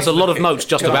 That's a lot of notes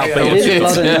just about beards.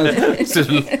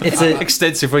 It's an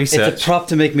extensive research. It's a prop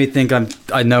to make me think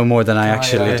I know more than I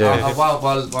actually do.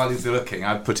 While he's looking,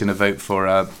 I've put in a vote for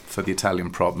the Italian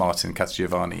prop Martin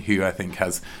Castrogiovanni, who I think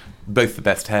has both the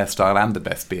best hairstyle and the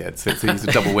best beard, so he's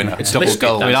a double winner. It's double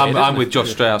goal. I'm with Josh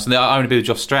Strauss, and the only bit with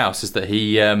Josh Strauss is that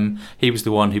he was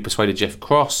the one who persuaded Jeff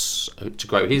Cross to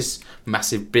grow his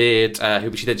massive beard,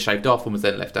 which he then shaved off and was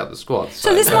then left out of the squad.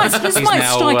 So this might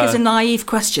strike as a naive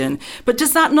question, but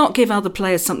does that not give other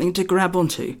players something to grab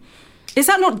onto? Is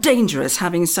that not dangerous,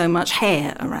 having so much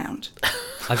hair around?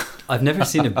 I've never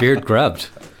seen a beard grabbed.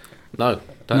 No.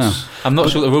 I'm not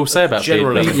sure what the rules say about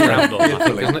generally frowned on, I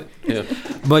think, isn't it? Yeah.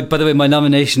 By the way, my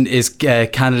nomination is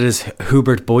Canada's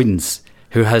Hubert Boydens,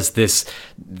 who has this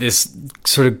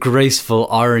sort of graceful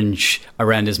orange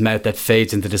around his mouth that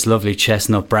fades into this lovely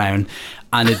chestnut brown,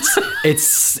 and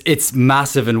it's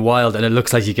massive and wild, and it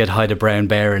looks like you could hide a brown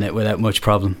bear in it without much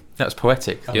problem. That's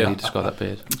poetic. Yeah, you describe that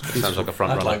beard. Sounds like a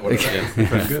front runner. Like very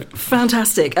good.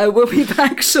 Fantastic. We'll be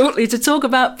back shortly to talk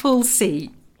about Pool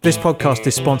C. This podcast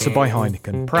is sponsored by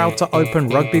Heineken, proud to open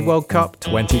Rugby World Cup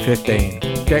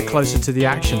 2015. Get closer to the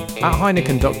action at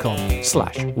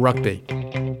heineken.com/rugby.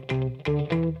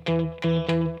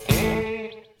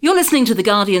 You're listening to the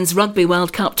Guardian's Rugby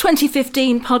World Cup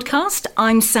 2015 podcast.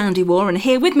 I'm Sandy Waugh, and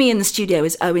here with me in the studio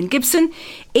is Owen Gibson,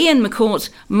 Ian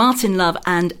McCourt, Martin Love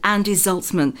and Andy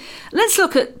Zaltzman. Let's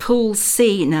look at Pool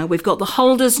C now. We've got the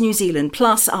holders, New Zealand,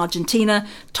 plus Argentina,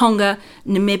 Tonga,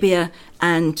 Namibia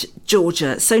and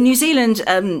Georgia. So New Zealand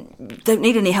don't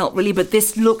need any help really, but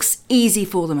this looks easy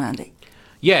for them, Andy.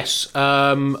 Yes,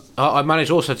 I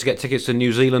managed also to get tickets to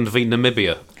New Zealand v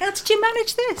Namibia. How did you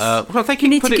manage this? Well, they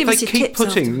keep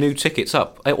putting new tickets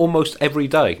up almost every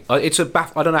day. It's I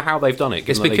don't know how they've done it.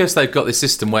 It's because they've got this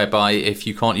system whereby if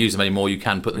you can't use them anymore, you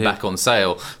can put them back on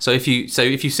sale. So if you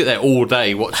sit there all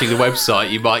day watching the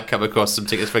website, you might come across some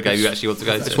tickets for a game you actually want to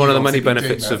go to. It's one of the many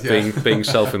benefits of being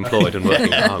self-employed and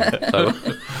working at home.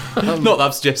 So, not that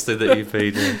I've suggested that you've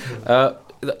been.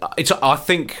 I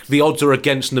think the odds are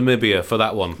against Namibia for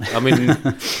that one. I mean,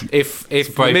 if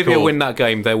Namibia win that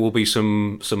game, there will be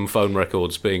some phone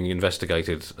records being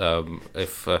investigated.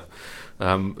 If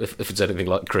it's anything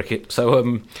like cricket.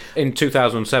 So in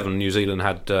 2007, New Zealand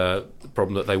had the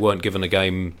problem that they weren't given a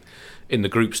game in the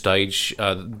group stage.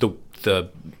 The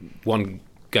one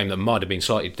game that might have been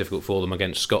slightly difficult for them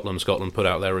against Scotland. Scotland put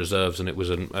out their reserves and it was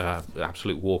an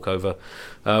absolute walkover.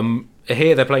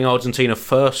 Here they're playing Argentina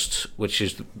first, which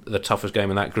is the toughest game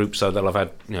in that group, so they'll have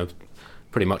had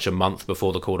pretty much a month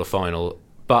before the quarter-final.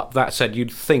 But that said,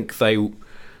 you'd think they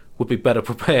would be better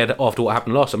prepared after what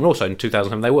happened last time. And also in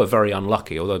 2007 they were very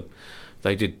unlucky, although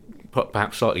they did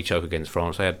perhaps slightly choke against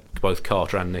France. They had both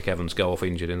Carter and Nick Evans go off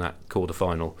injured in that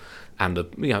quarter-final. And a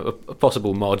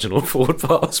possible marginal forward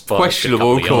pass by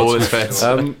questionable call.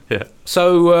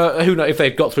 So who knows if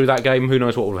they've got through that game? Who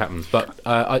knows what will happen? But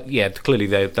clearly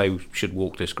they should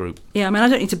walk this group. Yeah, I mean I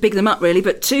don't need to big them up really,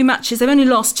 but 2 matches. They've only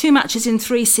lost 2 matches in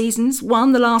 3 seasons.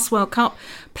 One, the last World Cup,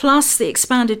 plus the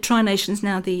expanded Tri-Nations,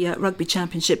 now the Rugby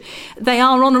Championship. They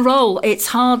are on a roll. It's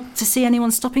hard to see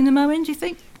anyone stopping them. Owen, do you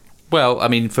think? Well, I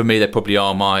mean, for me, they probably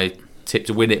are my tip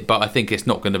to win it, but I think it's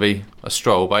not going to be a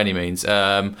stroll by any means.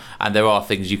 And there are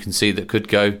things you can see that could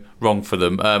go wrong for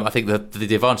them. I think the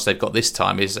advantage they've got this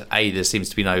time is there seems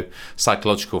to be no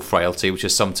psychological frailty, which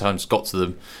has sometimes got to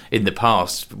them in the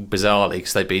past, bizarrely,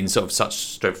 because they've been sort of such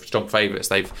strong favourites.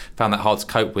 They've found that hard to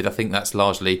cope with. I think that's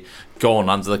largely gone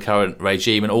under the current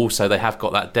regime, and also they have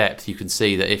got that depth. You can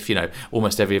see that if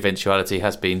almost every eventuality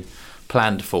has been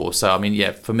planned for. So I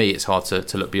mean, for me it's hard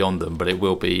to look beyond them, but it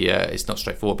will be it's not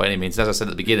straightforward by any means. As I said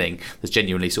at the beginning, there's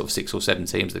genuinely sort of 6 or 7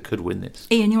 teams that could win this.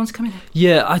 Ian, you want to come in?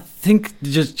 Yeah, I think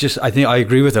I think I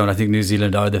agree with them. I think New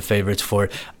Zealand are the favourites for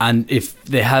it, and if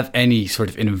they have any sort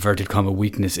of inverted comma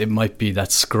weakness, it might be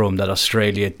that scrum that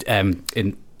Australia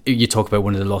you talk about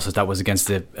one of the losses that was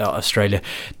against Australia.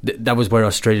 That was where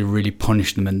Australia really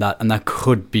punished them, and that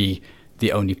could be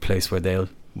the only place where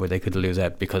they could lose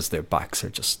out, because their backs are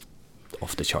just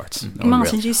off the charts.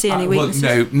 Martin, do you see any weaknesses?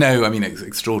 Well, no. I mean, it's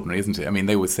extraordinary, isn't it? I mean,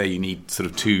 they would say you need sort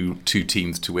of two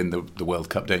teams to win the World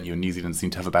Cup, don't you? And New Zealand seem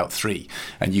to have about 3.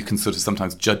 And you can sort of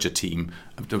sometimes judge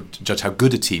how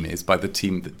good a team is by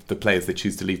the players they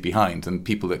choose to leave behind. And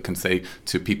people that can say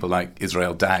to people like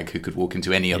Israel Dag, who could walk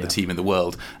into any other team in the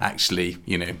world, actually,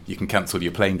 you can cancel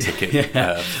your plane ticket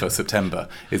for September,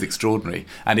 is extraordinary.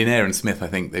 And in Aaron Smith, I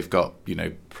think they've got,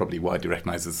 probably widely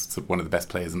recognised as sort of one of the best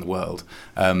players in the world.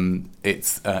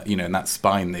 It's and that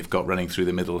spine they've got running through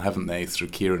the middle, haven't they? Through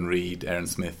Kieran Reid, Aaron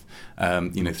Smith,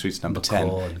 through to number 10.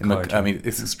 I mean,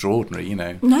 it's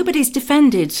extraordinary. Nobody's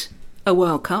defended a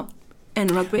World Cup in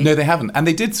rugby. No, they haven't, and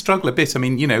they did struggle a bit. I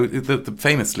mean,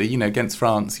 famously, against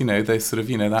France, they sort of,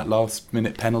 that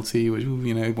last-minute penalty, which,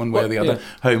 one way or the other,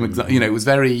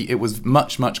 it was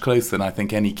much closer than I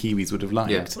think any Kiwis would have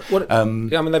liked. I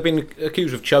mean, they've been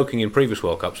accused of choking in previous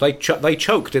World Cups. They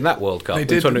choked in that World Cup in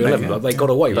 2011, but they got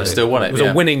away. They still won it. It was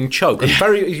a winning choke. And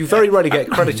you very rarely get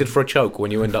credited for a choke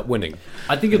when you end up winning.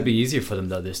 I think it'll be easier for them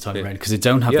though this time around, because they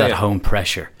don't have that home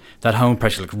pressure. That home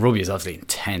pressure, like rugby, is obviously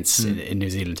intense in New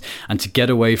Zealand, and to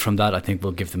get away from that, I think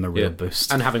will give them a real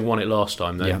boost. And having won it last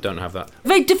time, they don't have that.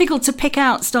 Very difficult to pick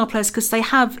out star players because they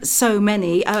have so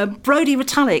many. Brodie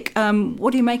Retallick, what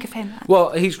do you make of him?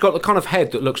 Well, he's got the kind of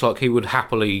head that looks like he would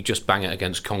happily just bang it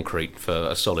against concrete for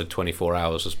a solid 24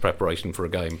 hours as preparation for a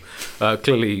game.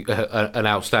 Clearly, an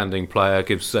outstanding player,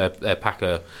 gives their pack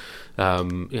a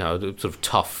sort of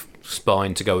tough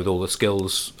spine to go with all the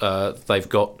skills they've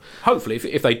got. Hopefully,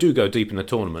 if they do go deep in the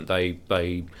tournament,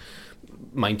 they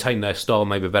maintain their style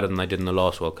maybe better than they did in the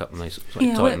last World Cup, and they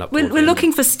tighten up. We're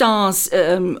looking for stars,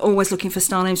 always looking for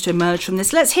star names to emerge from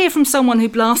this. Let's hear from someone who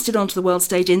blasted onto the world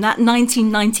stage in that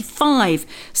 1995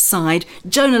 side,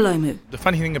 Jonah Lomu. The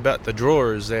funny thing about the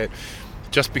draw is that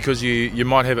just because you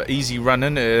might have an easy run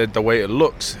in the way it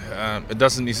looks, it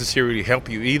doesn't necessarily help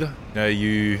you either.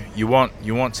 You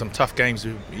want some tough games,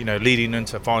 leading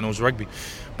into finals rugby,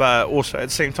 but also at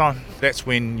the same time, that's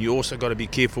when you also got to be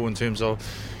careful in terms of,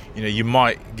 you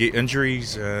might get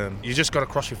injuries. You just got to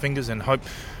cross your fingers and hope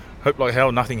like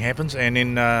hell nothing happens, and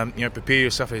then prepare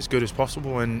yourself as good as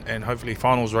possible, and hopefully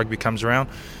finals rugby comes around,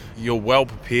 you're well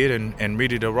prepared and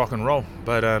ready to rock and roll.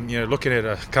 But looking at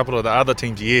a couple of the other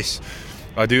teams, yes,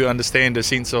 I do understand the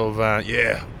sense of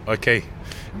okay,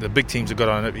 the big teams have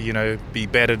got to be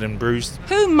battered and bruised.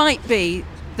 Who might be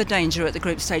the danger at the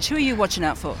group stage? Who are you watching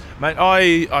out for? Mate,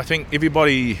 I think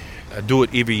everybody do it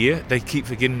every year. They keep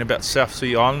forgetting about South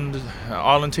Sea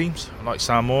island teams like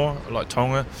Samoa, like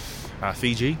Tonga,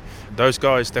 Fiji. Those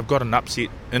guys, they've got an upset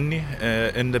in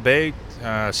there, in the bag.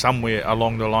 Somewhere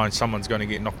along the line, someone's going to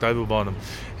get knocked over by them,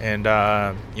 and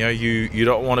you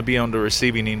don't want to be on the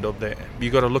receiving end of that. You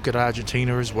got to look at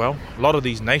Argentina as well. A lot of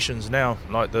these nations now,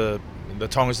 like the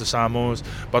Tongas, the Samoas,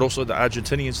 but also the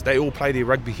Argentinians, they all play their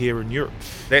rugby here in Europe.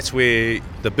 That's where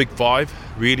the big five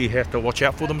really have to watch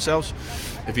out for themselves.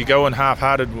 If you go in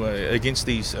half-hearted against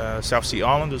these South Sea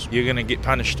Islanders, you're going to get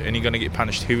punished, and you're going to get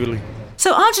punished heavily.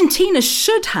 So Argentina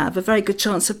should have a very good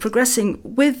chance of progressing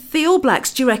with the All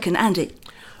Blacks, do you reckon, Andy?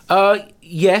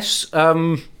 Yes.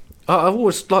 I've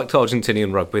always liked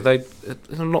Argentinian rugby. They're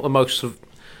not the most sort of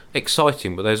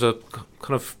exciting, but there's a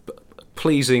kind of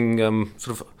pleasing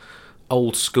sort of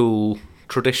old-school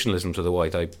traditionalism to the way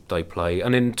they play.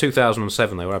 And in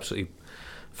 2007, they were absolutely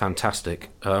fantastic.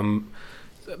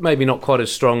 Maybe not quite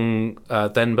as strong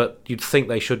then, but you'd think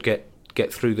they should get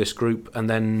through this group, and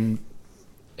then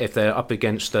if they're up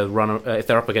against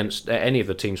any of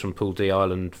the teams from Pool D,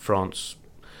 Ireland, France,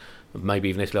 maybe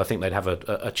even Italy, I think they'd have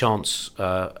a chance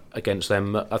against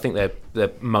them. I think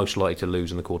they're most likely to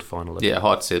lose in the quarterfinal. Yeah,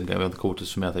 hard to see them going in the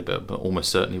quarters from there, but almost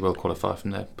certainly will qualify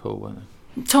from their pool, won't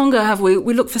they? Tonga,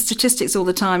 we look for statistics all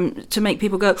the time to make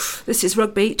people go, this is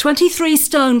rugby. 23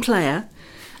 stone player,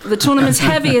 the tournament's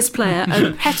heaviest player,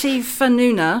 Opeti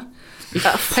Fanuna.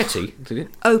 Petty, did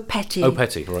it? Opeti.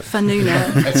 Opeti, right.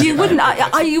 Fanuna. You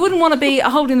wouldn't want to be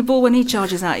holding the ball when he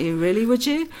charges at you, really, would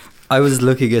you? I was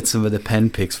looking at some of the pen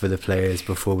picks for the players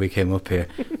before we came up here.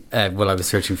 While I was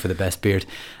searching for the best beard,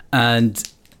 and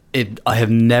I have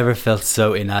never felt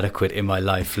so inadequate in my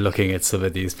life looking at some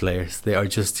of these players. They are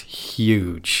just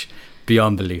huge,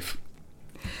 beyond belief.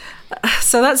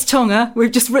 So that's Tonga.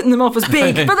 We've just written them off as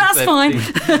big, but that's fine.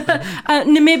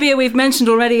 Namibia, we've mentioned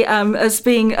already as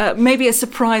being maybe a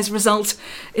surprise result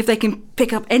if they can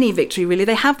pick up any victory, really.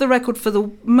 They have the record for the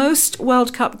most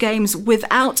World Cup games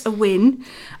without a win.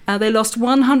 They lost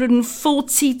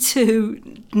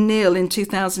 142-0 in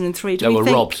 2003. They were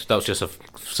robbed. That was just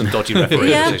some dodgy referee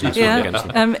decisions against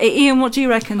them. Ian, what do you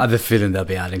reckon? I have a feeling they'll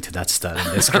be adding to that stat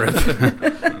in this group.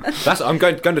 I'm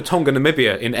going to Tonga,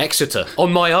 Namibia in Exeter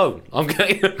on my own.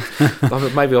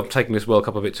 Maybe I'm taking this World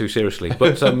Cup a bit too seriously.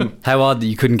 But how odd that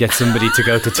you couldn't get somebody to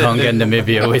go to Tonga and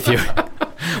Namibia with you.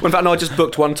 Well, in fact, no, I just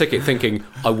booked one ticket thinking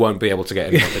I won't be able to get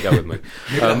anyone to go with me.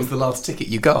 That was the last ticket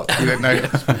you got. You don't know.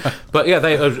 But yeah,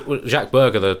 Jacques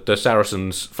Berger, the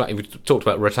Saracens, we talked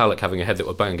about Retallick having a head that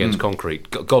would bang against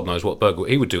concrete. God knows what Berger,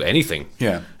 he would do anything.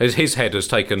 Yeah. His head has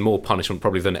taken more punishment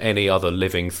probably than any other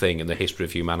living thing in the history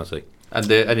of humanity. And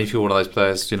if you're one of those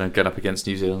players, going up against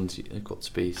New Zealand, you've got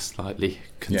to be slightly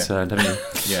concerned, haven't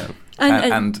you? Yeah.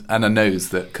 And a nose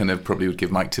that kind of probably would give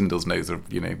Mike Tyndall's nose,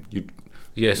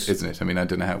 yes, isn't it? I mean, I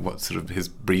don't know what sort of his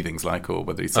breathing's like, or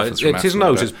whether he suffers from his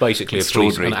nose is basically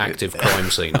an active crime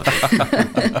scene.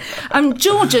 I think.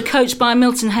 Georgia, coached by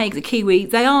Milton Hague, the Kiwi,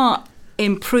 they are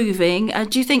improving.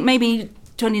 Do you think maybe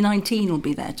 2019 will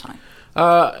be their time?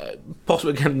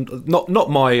 Possibly again, not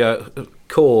my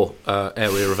core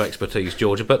area of expertise,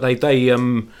 Georgia, but they're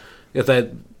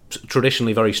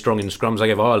traditionally very strong in scrums. They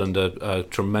gave Ireland a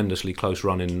tremendously close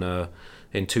run in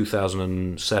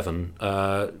 2007.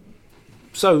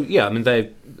 So yeah, I mean,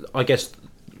 I guess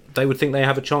they would think they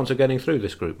have a chance of getting through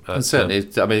this group. And certainly,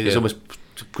 it's almost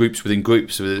groups within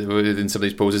groups within some of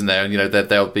these pools, isn't there? And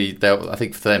they'll I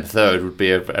think for them third would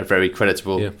be a very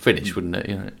creditable finish, wouldn't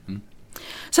it?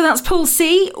 So that's Pool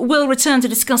C. We'll return to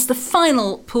discuss the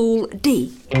final Pool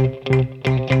D.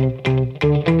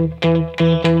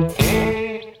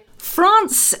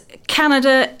 France,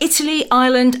 Canada, Italy,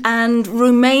 Ireland and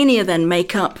Romania then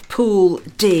make up Pool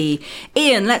D.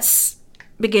 Ian, let's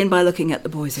begin by looking at the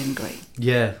boys in grey.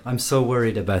 Yeah, I'm so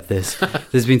worried about this.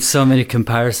 There's been so many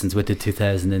comparisons with the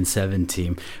 2007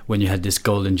 team when you had this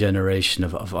golden generation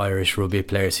of Irish rugby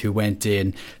players who went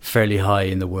in fairly high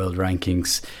in the world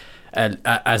rankings.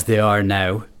 as they are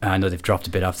now. I know they've dropped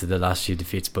a bit after the last few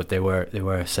defeats, but they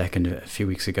were second a few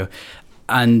weeks ago,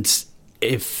 and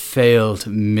it failed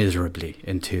miserably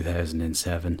in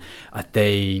 2007.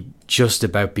 They just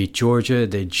about beat Georgia,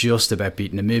 they just about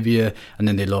beat Namibia, and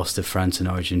then they lost to France and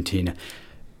Argentina.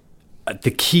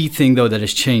 The key thing, though, that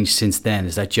has changed since then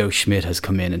is that Joe Schmidt has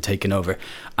come in and taken over.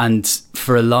 And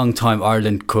for a long time,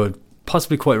 Ireland could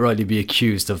possibly quite rightly be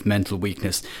accused of mental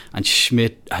weakness, and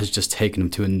Schmidt has just taken him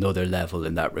to another level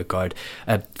in that regard.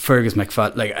 Fergus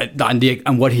McFadden,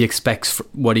 and what he expects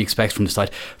from the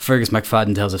side. Fergus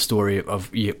McFadden tells a story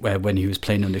of when he was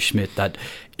playing under Schmidt, that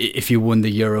if you won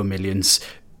the Euro Millions,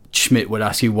 Schmidt would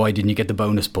ask you, why didn't you get the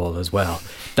bonus ball as well?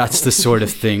 That's the sort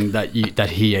of thing that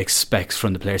he expects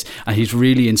from the players, and he's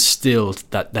really instilled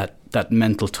that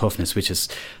mental toughness, which has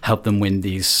helped them win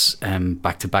these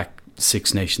back-to-back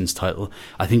Six Nations title.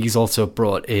 I think he's also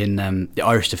brought in the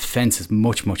Irish defence is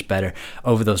much better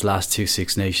over those last two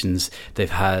Six Nations. They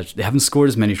haven't scored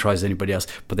as many tries as anybody else,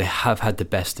 but they have had the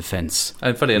best defence.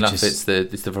 And funny enough, it's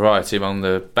the variety among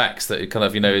the backs that kind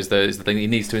of is the thing he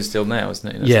needs to instill now,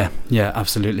 isn't it? Yeah,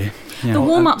 absolutely. Yeah. The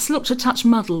warm-ups looked a touch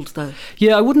muddled, though.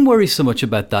 Yeah, I wouldn't worry so much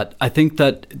about that. I think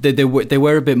that they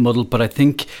were a bit muddled, but I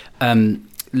think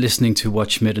listening to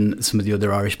what Schmidt and some of the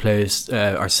other Irish players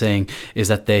are saying is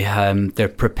that they're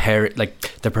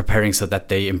preparing so that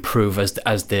they improve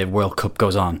as the World Cup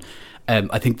goes on.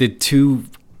 I think the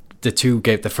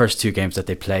first two games that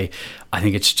they play, I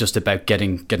think it's just about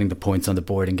getting the points on the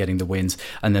board and getting the wins,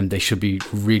 and then they should be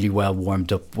really well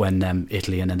warmed up when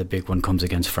Italy, and then the big one comes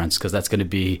against France, because that's going to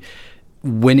be,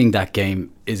 winning that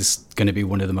game is going to be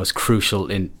one of the most crucial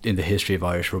in the history of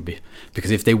Irish rugby,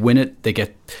 because if they win it, they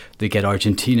get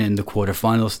Argentina in the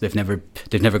quarterfinals.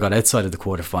 They've never got outside of the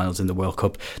quarterfinals in the World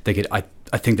Cup. I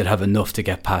think they'd have enough to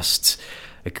get past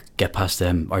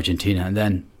Argentina, and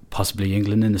then possibly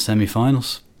England in the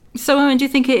semi-finals. So, Owen, do you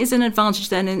think it is an advantage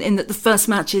then in that the first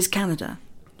match is Canada?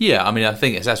 Yeah, I mean, I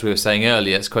think it's, as we were saying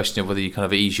earlier, it's a question of whether you kind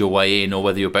of ease your way in, or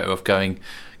whether you're better off going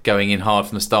in hard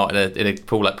from the start in a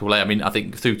pool like Pool A. I mean, I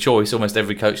think through choice, almost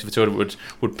every coach of the tournament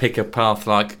would pick a path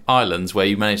like Ireland's, where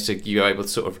you're able to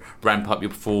sort of ramp up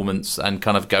your performance and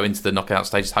kind of go into the knockout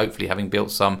stages, hopefully having built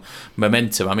some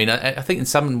momentum. I mean, I think in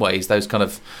some ways those kind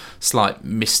of slight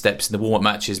missteps in the warm-up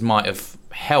matches might have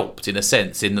helped in a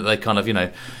sense, in that they kind of,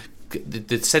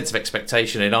 the sense of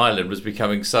expectation in Ireland was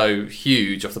becoming so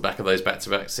huge off the back of those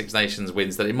back-to-back Six Nations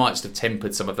wins that it might just have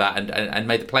tempered some of that and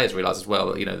made the players realise as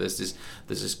well that there's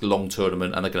this long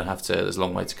tournament and there's a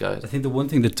long way to go. I think the one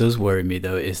thing that does worry me,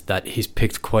 though, is that he's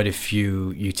picked quite a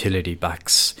few utility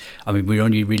backs. I mean, we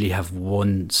only really have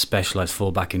one specialised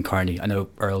full-back in Carney. I know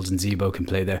Earls and Zebo can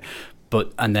play there,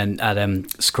 and then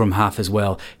at scrum half as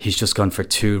well, he's just gone for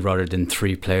 2 rather than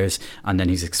 3 players, and then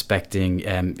he's expecting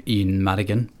Ian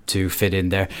Madigan to fit in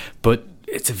there. But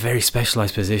it's a very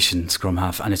specialised position, scrum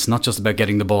half, and it's not just about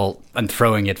getting the ball and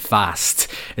throwing it fast.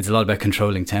 It's a lot about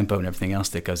controlling tempo and everything else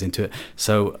that goes into it.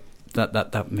 So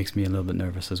that makes me a little bit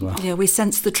nervous as well. Yeah, we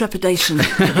sense the trepidation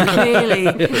clearly.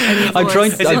 I'm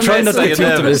trying not to get too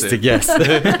optimistic. Yes.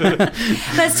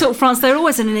 Let's talk France. They're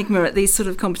always an enigma at these sort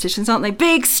of competitions, aren't they?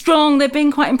 Big, strong. They've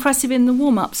been quite impressive in the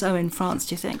warm-ups. In France,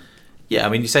 do you think? Yeah, I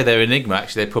mean, you say they're an enigma.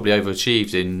 Actually, they've probably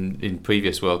overachieved in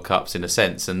previous World Cups in a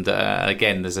sense, and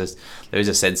again, there is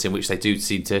a sense in which they do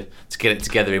seem to get it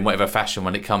together in whatever fashion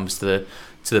when it comes to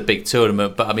the big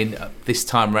tournament. But I mean, this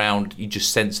time round, you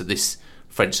just sense that this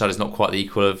French side is not quite the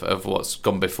equal of what's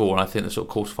gone before, and I think the sort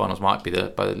of quarterfinals might be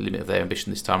by the limit of their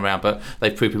ambition this time around. But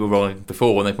they've proved people wrong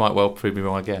before, and they might well prove me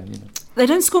wrong again. They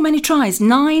don't score many tries.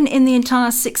 9 in the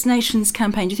entire Six Nations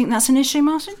campaign. Do you think that's an issue,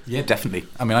 Martin? Yeah, definitely.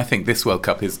 I mean, I think this World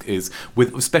Cup is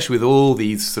especially with all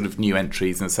these sort of new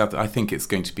entries and stuff, I think it's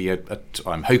going to be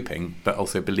I'm hoping, but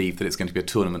also believe that it's going to be a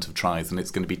tournament of tries, and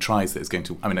it's going to be tries that is going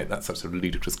to, I mean, that's such a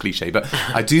ludicrous cliche, but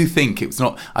I do think it's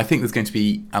not, I think there's going to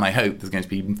be, and I hope there's going to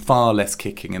be far less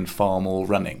kicking and far more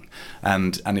running.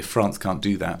 And if France can't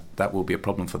do that, that will be a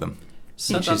problem for them.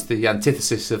 Which is the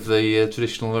antithesis of the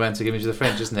traditional romantic image of the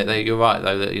French, isn't it? You're right,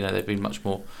 though, that they've been much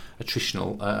more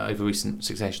attritional over recent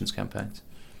Six Nations campaigns.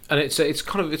 And it's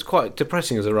quite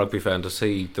depressing as a rugby fan to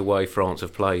see the way France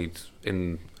have played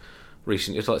in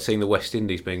recent. It's like seeing the West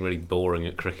Indies being really boring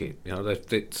at cricket.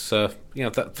 That's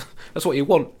what you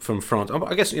want from France.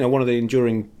 I guess one of the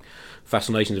enduring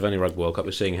fascinations of any Rugby World Cup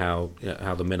is seeing how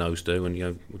the minnows do, and we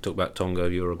talk about Tonga,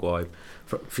 Uruguay,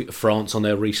 France on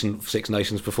their recent Six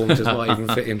Nations performances might even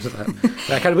fit into that.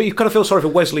 But you kind of feel sorry for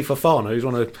Wesley Fofana, who's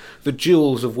one of the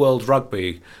jewels of world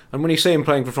rugby, and when you see him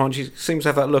playing for France, he seems to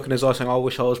have that look in his eye saying, I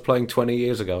wish I was playing 20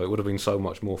 years ago, it would have been so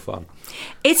much more fun.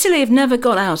 Italy have never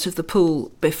got out of the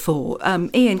pool before.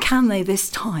 Ian, can they this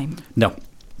time? No.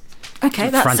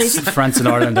 Okay, that's easy. France and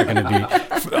Ireland are going to be...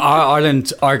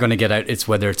 Ireland are going to get out. It's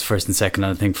whether it's first and second,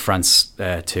 and I think France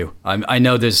too. I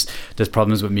know there's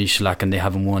problems with Michalak, and they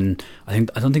haven't won... I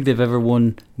don't think they've ever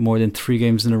won more than 3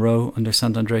 games in a row under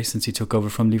Sant-André since he took over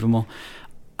from Livermore.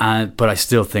 But I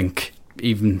still think,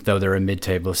 even though they're a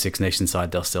mid-table Six Nations side,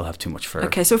 they'll still have too much for...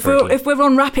 Okay, so if we're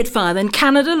on rapid fire, then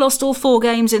Canada lost all 4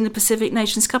 games in the Pacific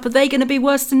Nations Cup. Are they going to be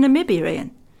worse than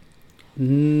Namibia,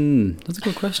 Ian? That's a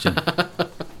good question.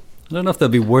 I don't know if they'll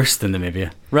be worse than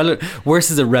Namibia.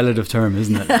 Worse is a relative term,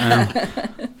 isn't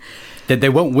it? They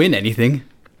won't win anything,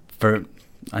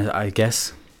 I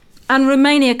guess. And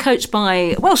Romania, coached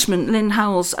by Welshman Lynn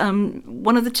Howells,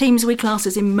 one of the teams we class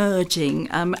as emerging.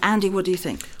 Andy, what do you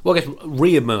think? Well, I guess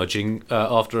re-emerging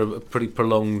after a pretty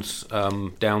prolonged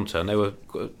downturn. They were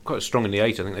quite strong in the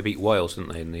 80s. I think they beat Wales,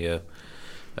 didn't they, in the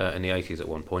 80s at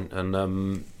one point.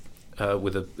 And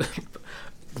with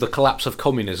the collapse of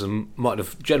communism might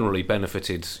have generally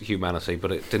benefited humanity,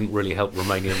 but it didn't really help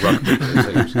Romanian rugby,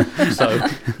 it seems. So,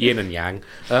 yin and yang.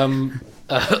 I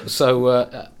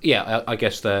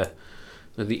guess the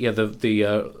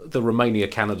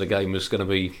Romania-Canada game is going to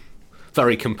be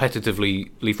very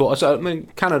competitively fought. So, I mean,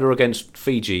 Canada against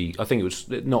Fiji, I think it was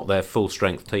not their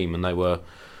full-strength team, and they were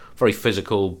very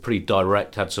physical, pretty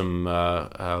direct, had some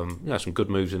good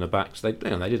moves in the backs. They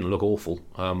didn't look awful.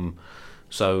 I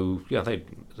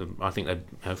think they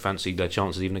fancied their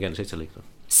chances even against Italy.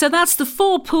 So that's the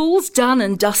 4 pools done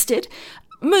and dusted.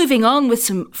 Moving on with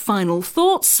some final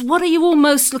thoughts. What are you all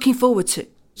most looking forward to?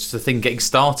 It's the thing getting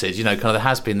started, there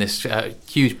has been this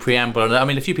huge preamble. And I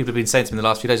mean, a few people have been saying to me in the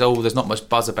last few days, there's not much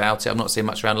buzz about it, I'm not seeing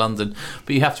much around London.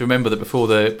 But you have to remember that before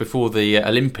the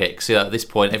Olympics, at this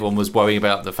point, everyone was worrying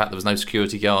about the fact there was no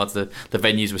security guards, the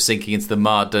venues were sinking into the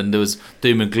mud, and there was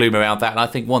doom and gloom around that. And I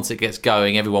think once it gets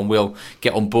going, everyone will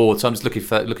get on board. So I'm just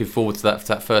looking forward to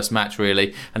that first match,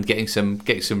 really, and getting some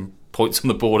points on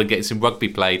the board and getting some rugby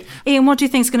played. Ian, what do you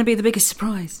think is going to be the biggest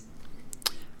surprise?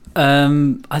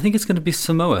 I think it's going to be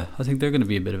Samoa. I think they're going to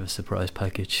be a bit of a surprise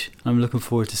package. I'm looking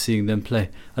forward to seeing them play.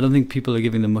 I don't think people are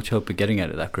giving them much hope of getting out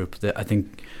of that group. I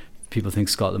think people think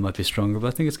Scotland might be stronger, but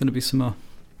I think it's going to be Samoa.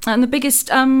 And the biggest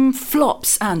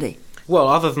flops, Andy? Well,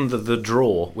 other than the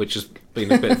draw, which has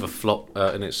been a bit of a flop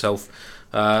in itself,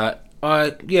 I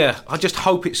just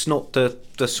hope it's not the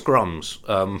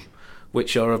scrums,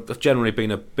 which have generally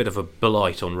been a bit of a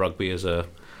blight on rugby as an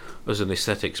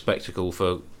aesthetic spectacle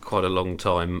for quite a long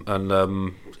time, and I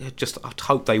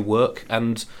hope they work.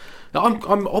 And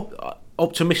I'm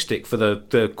optimistic for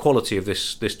the quality of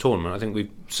this tournament. I think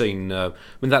we've seen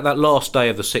that last day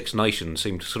of the Six Nations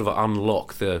seemed to sort of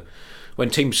unlock when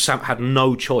teams had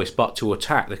no choice but to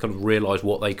attack. They kind of realised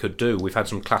what they could do. We've had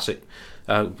some classic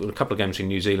a couple of games in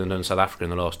New Zealand and South Africa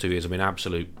in the last 2 years have been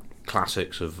absolute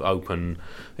classics of open,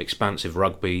 expansive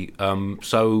rugby. I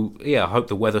hope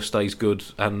the weather stays good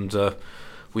and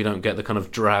we don't get the kind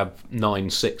of drab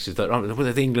 9-6s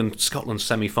that the England-Scotland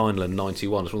semi-final in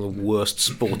 '91 is one of the worst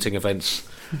sporting events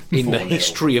in the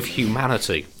history of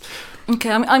humanity. Okay,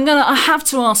 I have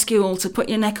to ask you all to put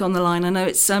your neck on the line. I know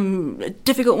it's a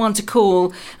difficult one to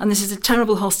call, and this is a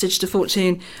terrible hostage to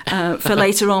fortune for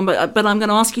later on, but I'm going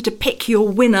to ask you to pick your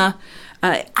winner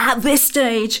at this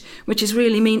stage, which is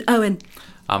really mean. Owen?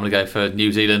 I'm going to go for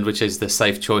New Zealand, which is the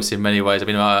safe choice in many ways. I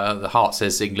mean, the heart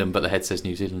says England, but the head says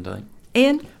New Zealand, I think.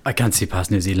 Ian? I can't see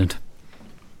past New Zealand.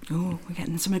 Oh, we're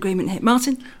getting some agreement here.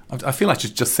 Martin? I feel I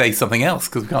should just say something else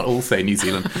because we can't all say New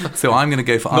Zealand. So I'm going to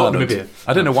go for Ireland. Namibia.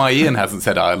 I don't know why Ian hasn't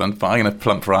said Ireland, but I'm going to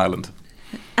plump for Ireland.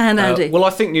 And Andy? Well, I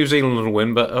think New Zealand will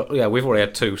win, but we've already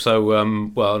had 2. So,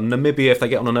 Namibia, if they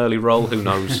get on an early roll, who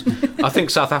knows? I think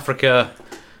South Africa,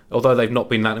 although they've not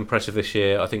been that impressive this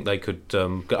year, I think they could.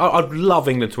 I'd love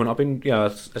England to win. I've been,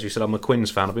 as you said, I'm a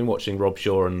Quins fan. I've been watching Rob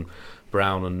Shaw and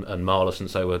Brown and Marler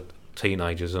since they were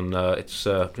teenagers, and it's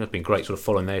been great sort of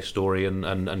following their story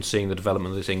and seeing the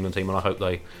development of this England team, and I hope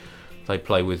they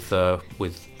play with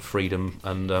freedom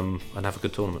and have a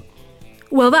good tournament.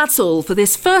 Well, that's all for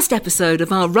this first episode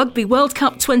of our Rugby World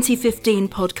Cup 2015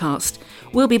 podcast.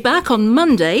 We'll be back on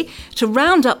Monday to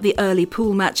round up the early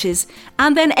pool matches,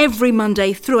 and then every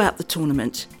Monday throughout the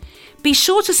tournament. Be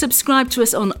sure to subscribe to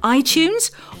us on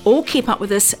iTunes or keep up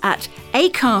with us at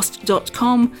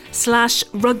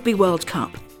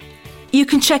acast.com/rugbyworldcup. You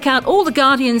can check out all The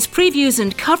Guardian's previews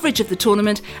and coverage of the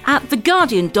tournament at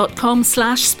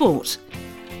theguardian.com/sport.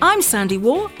 I'm Sandy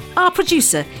Waugh. Our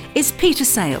producer is Peter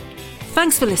Sale.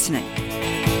 Thanks for listening.